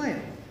nature of a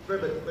flame.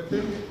 Right, but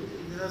then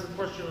he has a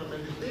question on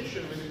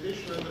meditation.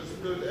 Meditation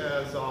understood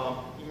as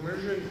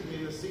immersion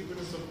in a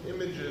sequence of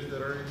images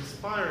that are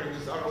inspiring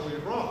is utterly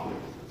wrong.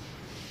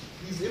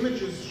 These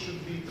images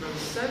should be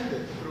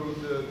transcended through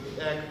the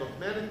act of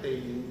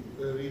meditating.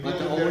 But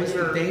always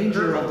the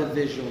danger of the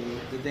visual,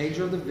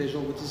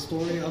 which is the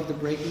story of the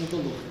breaking of the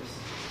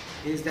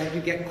luchos, is that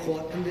you get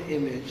caught in the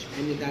image,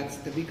 and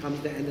that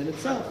becomes the end in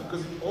itself.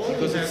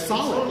 Because it's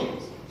solid.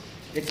 Chitonius.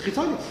 It's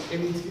Chitonius.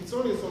 And it's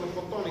Chitonius on a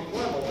photonic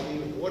level. I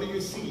mean, what do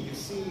you see? You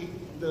see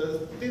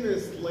the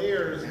thinnest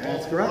layers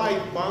of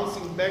light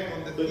bouncing back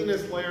on the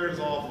thinnest layers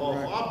of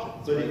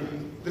objects.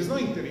 But there's no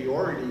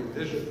interiority in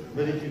vision.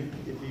 But if you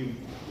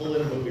pull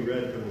in what we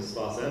read from the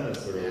Spas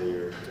Emes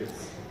earlier,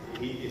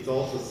 it's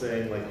also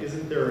saying, like,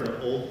 isn't there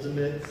an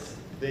ultimate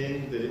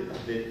thing that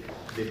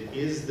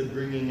is the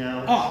bringing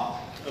out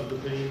of the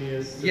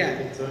Pneumius to the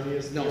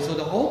Chitonius? No, so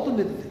the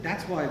ultimate,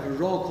 that's why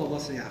V'ro Kol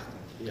Vasayachta.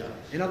 Yeah.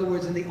 In other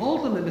words, in the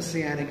ultimate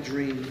messianic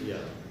dream,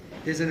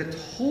 there's a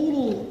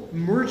total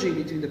merging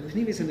between the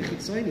Pneumius and the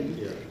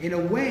Chitzoni in a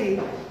way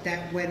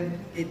that when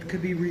it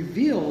could be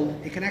revealed,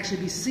 it can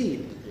actually be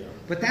seen. Yeah.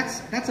 But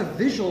that's a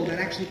visual that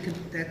actually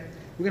that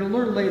we're going to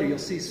learn later. You'll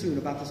see soon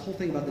about this whole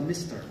thing about the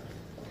Nistar,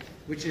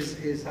 which is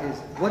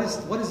what is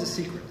the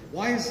secret?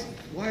 Why is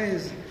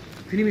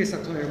Pneumius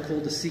HaTorah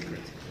called the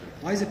secret?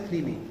 Why is it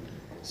Pnimi?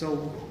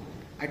 So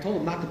I told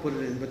him not to put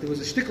it in, but there was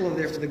a shtickle over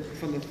there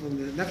from the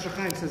Nefesh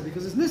HaChaim says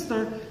because it's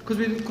Nistar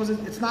because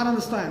it's not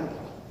understandable.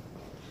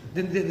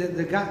 The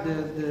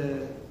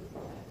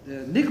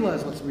Nigla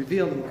is what's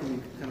revealed and can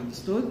be kind of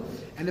understood,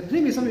 and the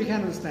Pnimi is something you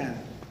can't understand.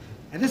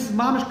 And this is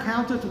mamish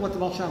counter to what the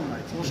Baal Shem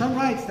writes. Baal Shem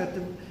writes that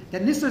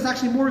Nistar is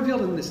actually more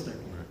revealed than Nistar.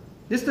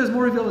 Nistar is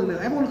more revealed than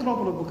Nistar. Everyone can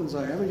open a book and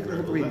Zohar. Everyone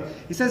can read.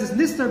 He says it's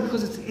Nistar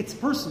because it's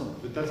personal.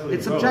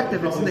 It's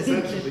subjective. It's in the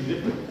heat.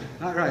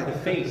 Right. The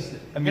face.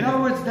 In other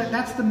words,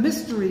 that's the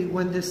mystery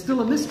when there's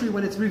still a mystery.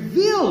 When it's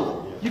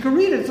revealed, you can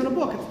read it. It's in a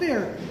book. It's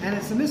there, and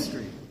it's a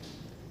mystery.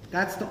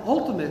 That's the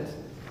ultimate.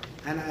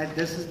 And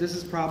this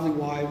is probably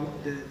why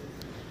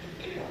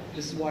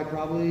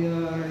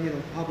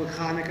public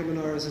Hanukkah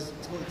menorahs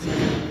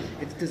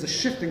there's a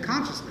shift in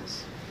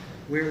consciousness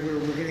where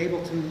we're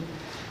able to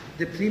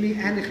the Pnimi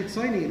and the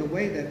Chitzoni in a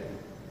way that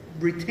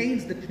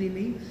retains the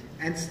Pnimi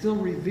and still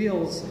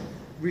reveals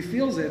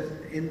it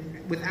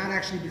without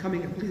actually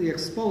becoming completely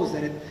exposed,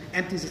 that it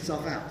empties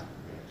itself out.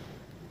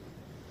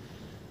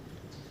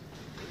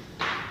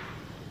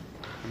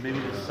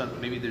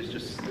 Maybe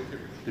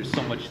there's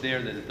so much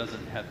there that it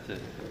doesn't have to.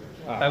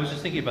 I was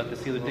just thinking about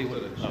this the other day.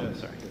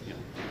 Sorry.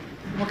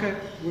 Yeah. Okay,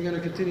 we're going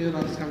to continue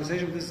about this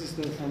conversation. This is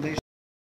the foundation.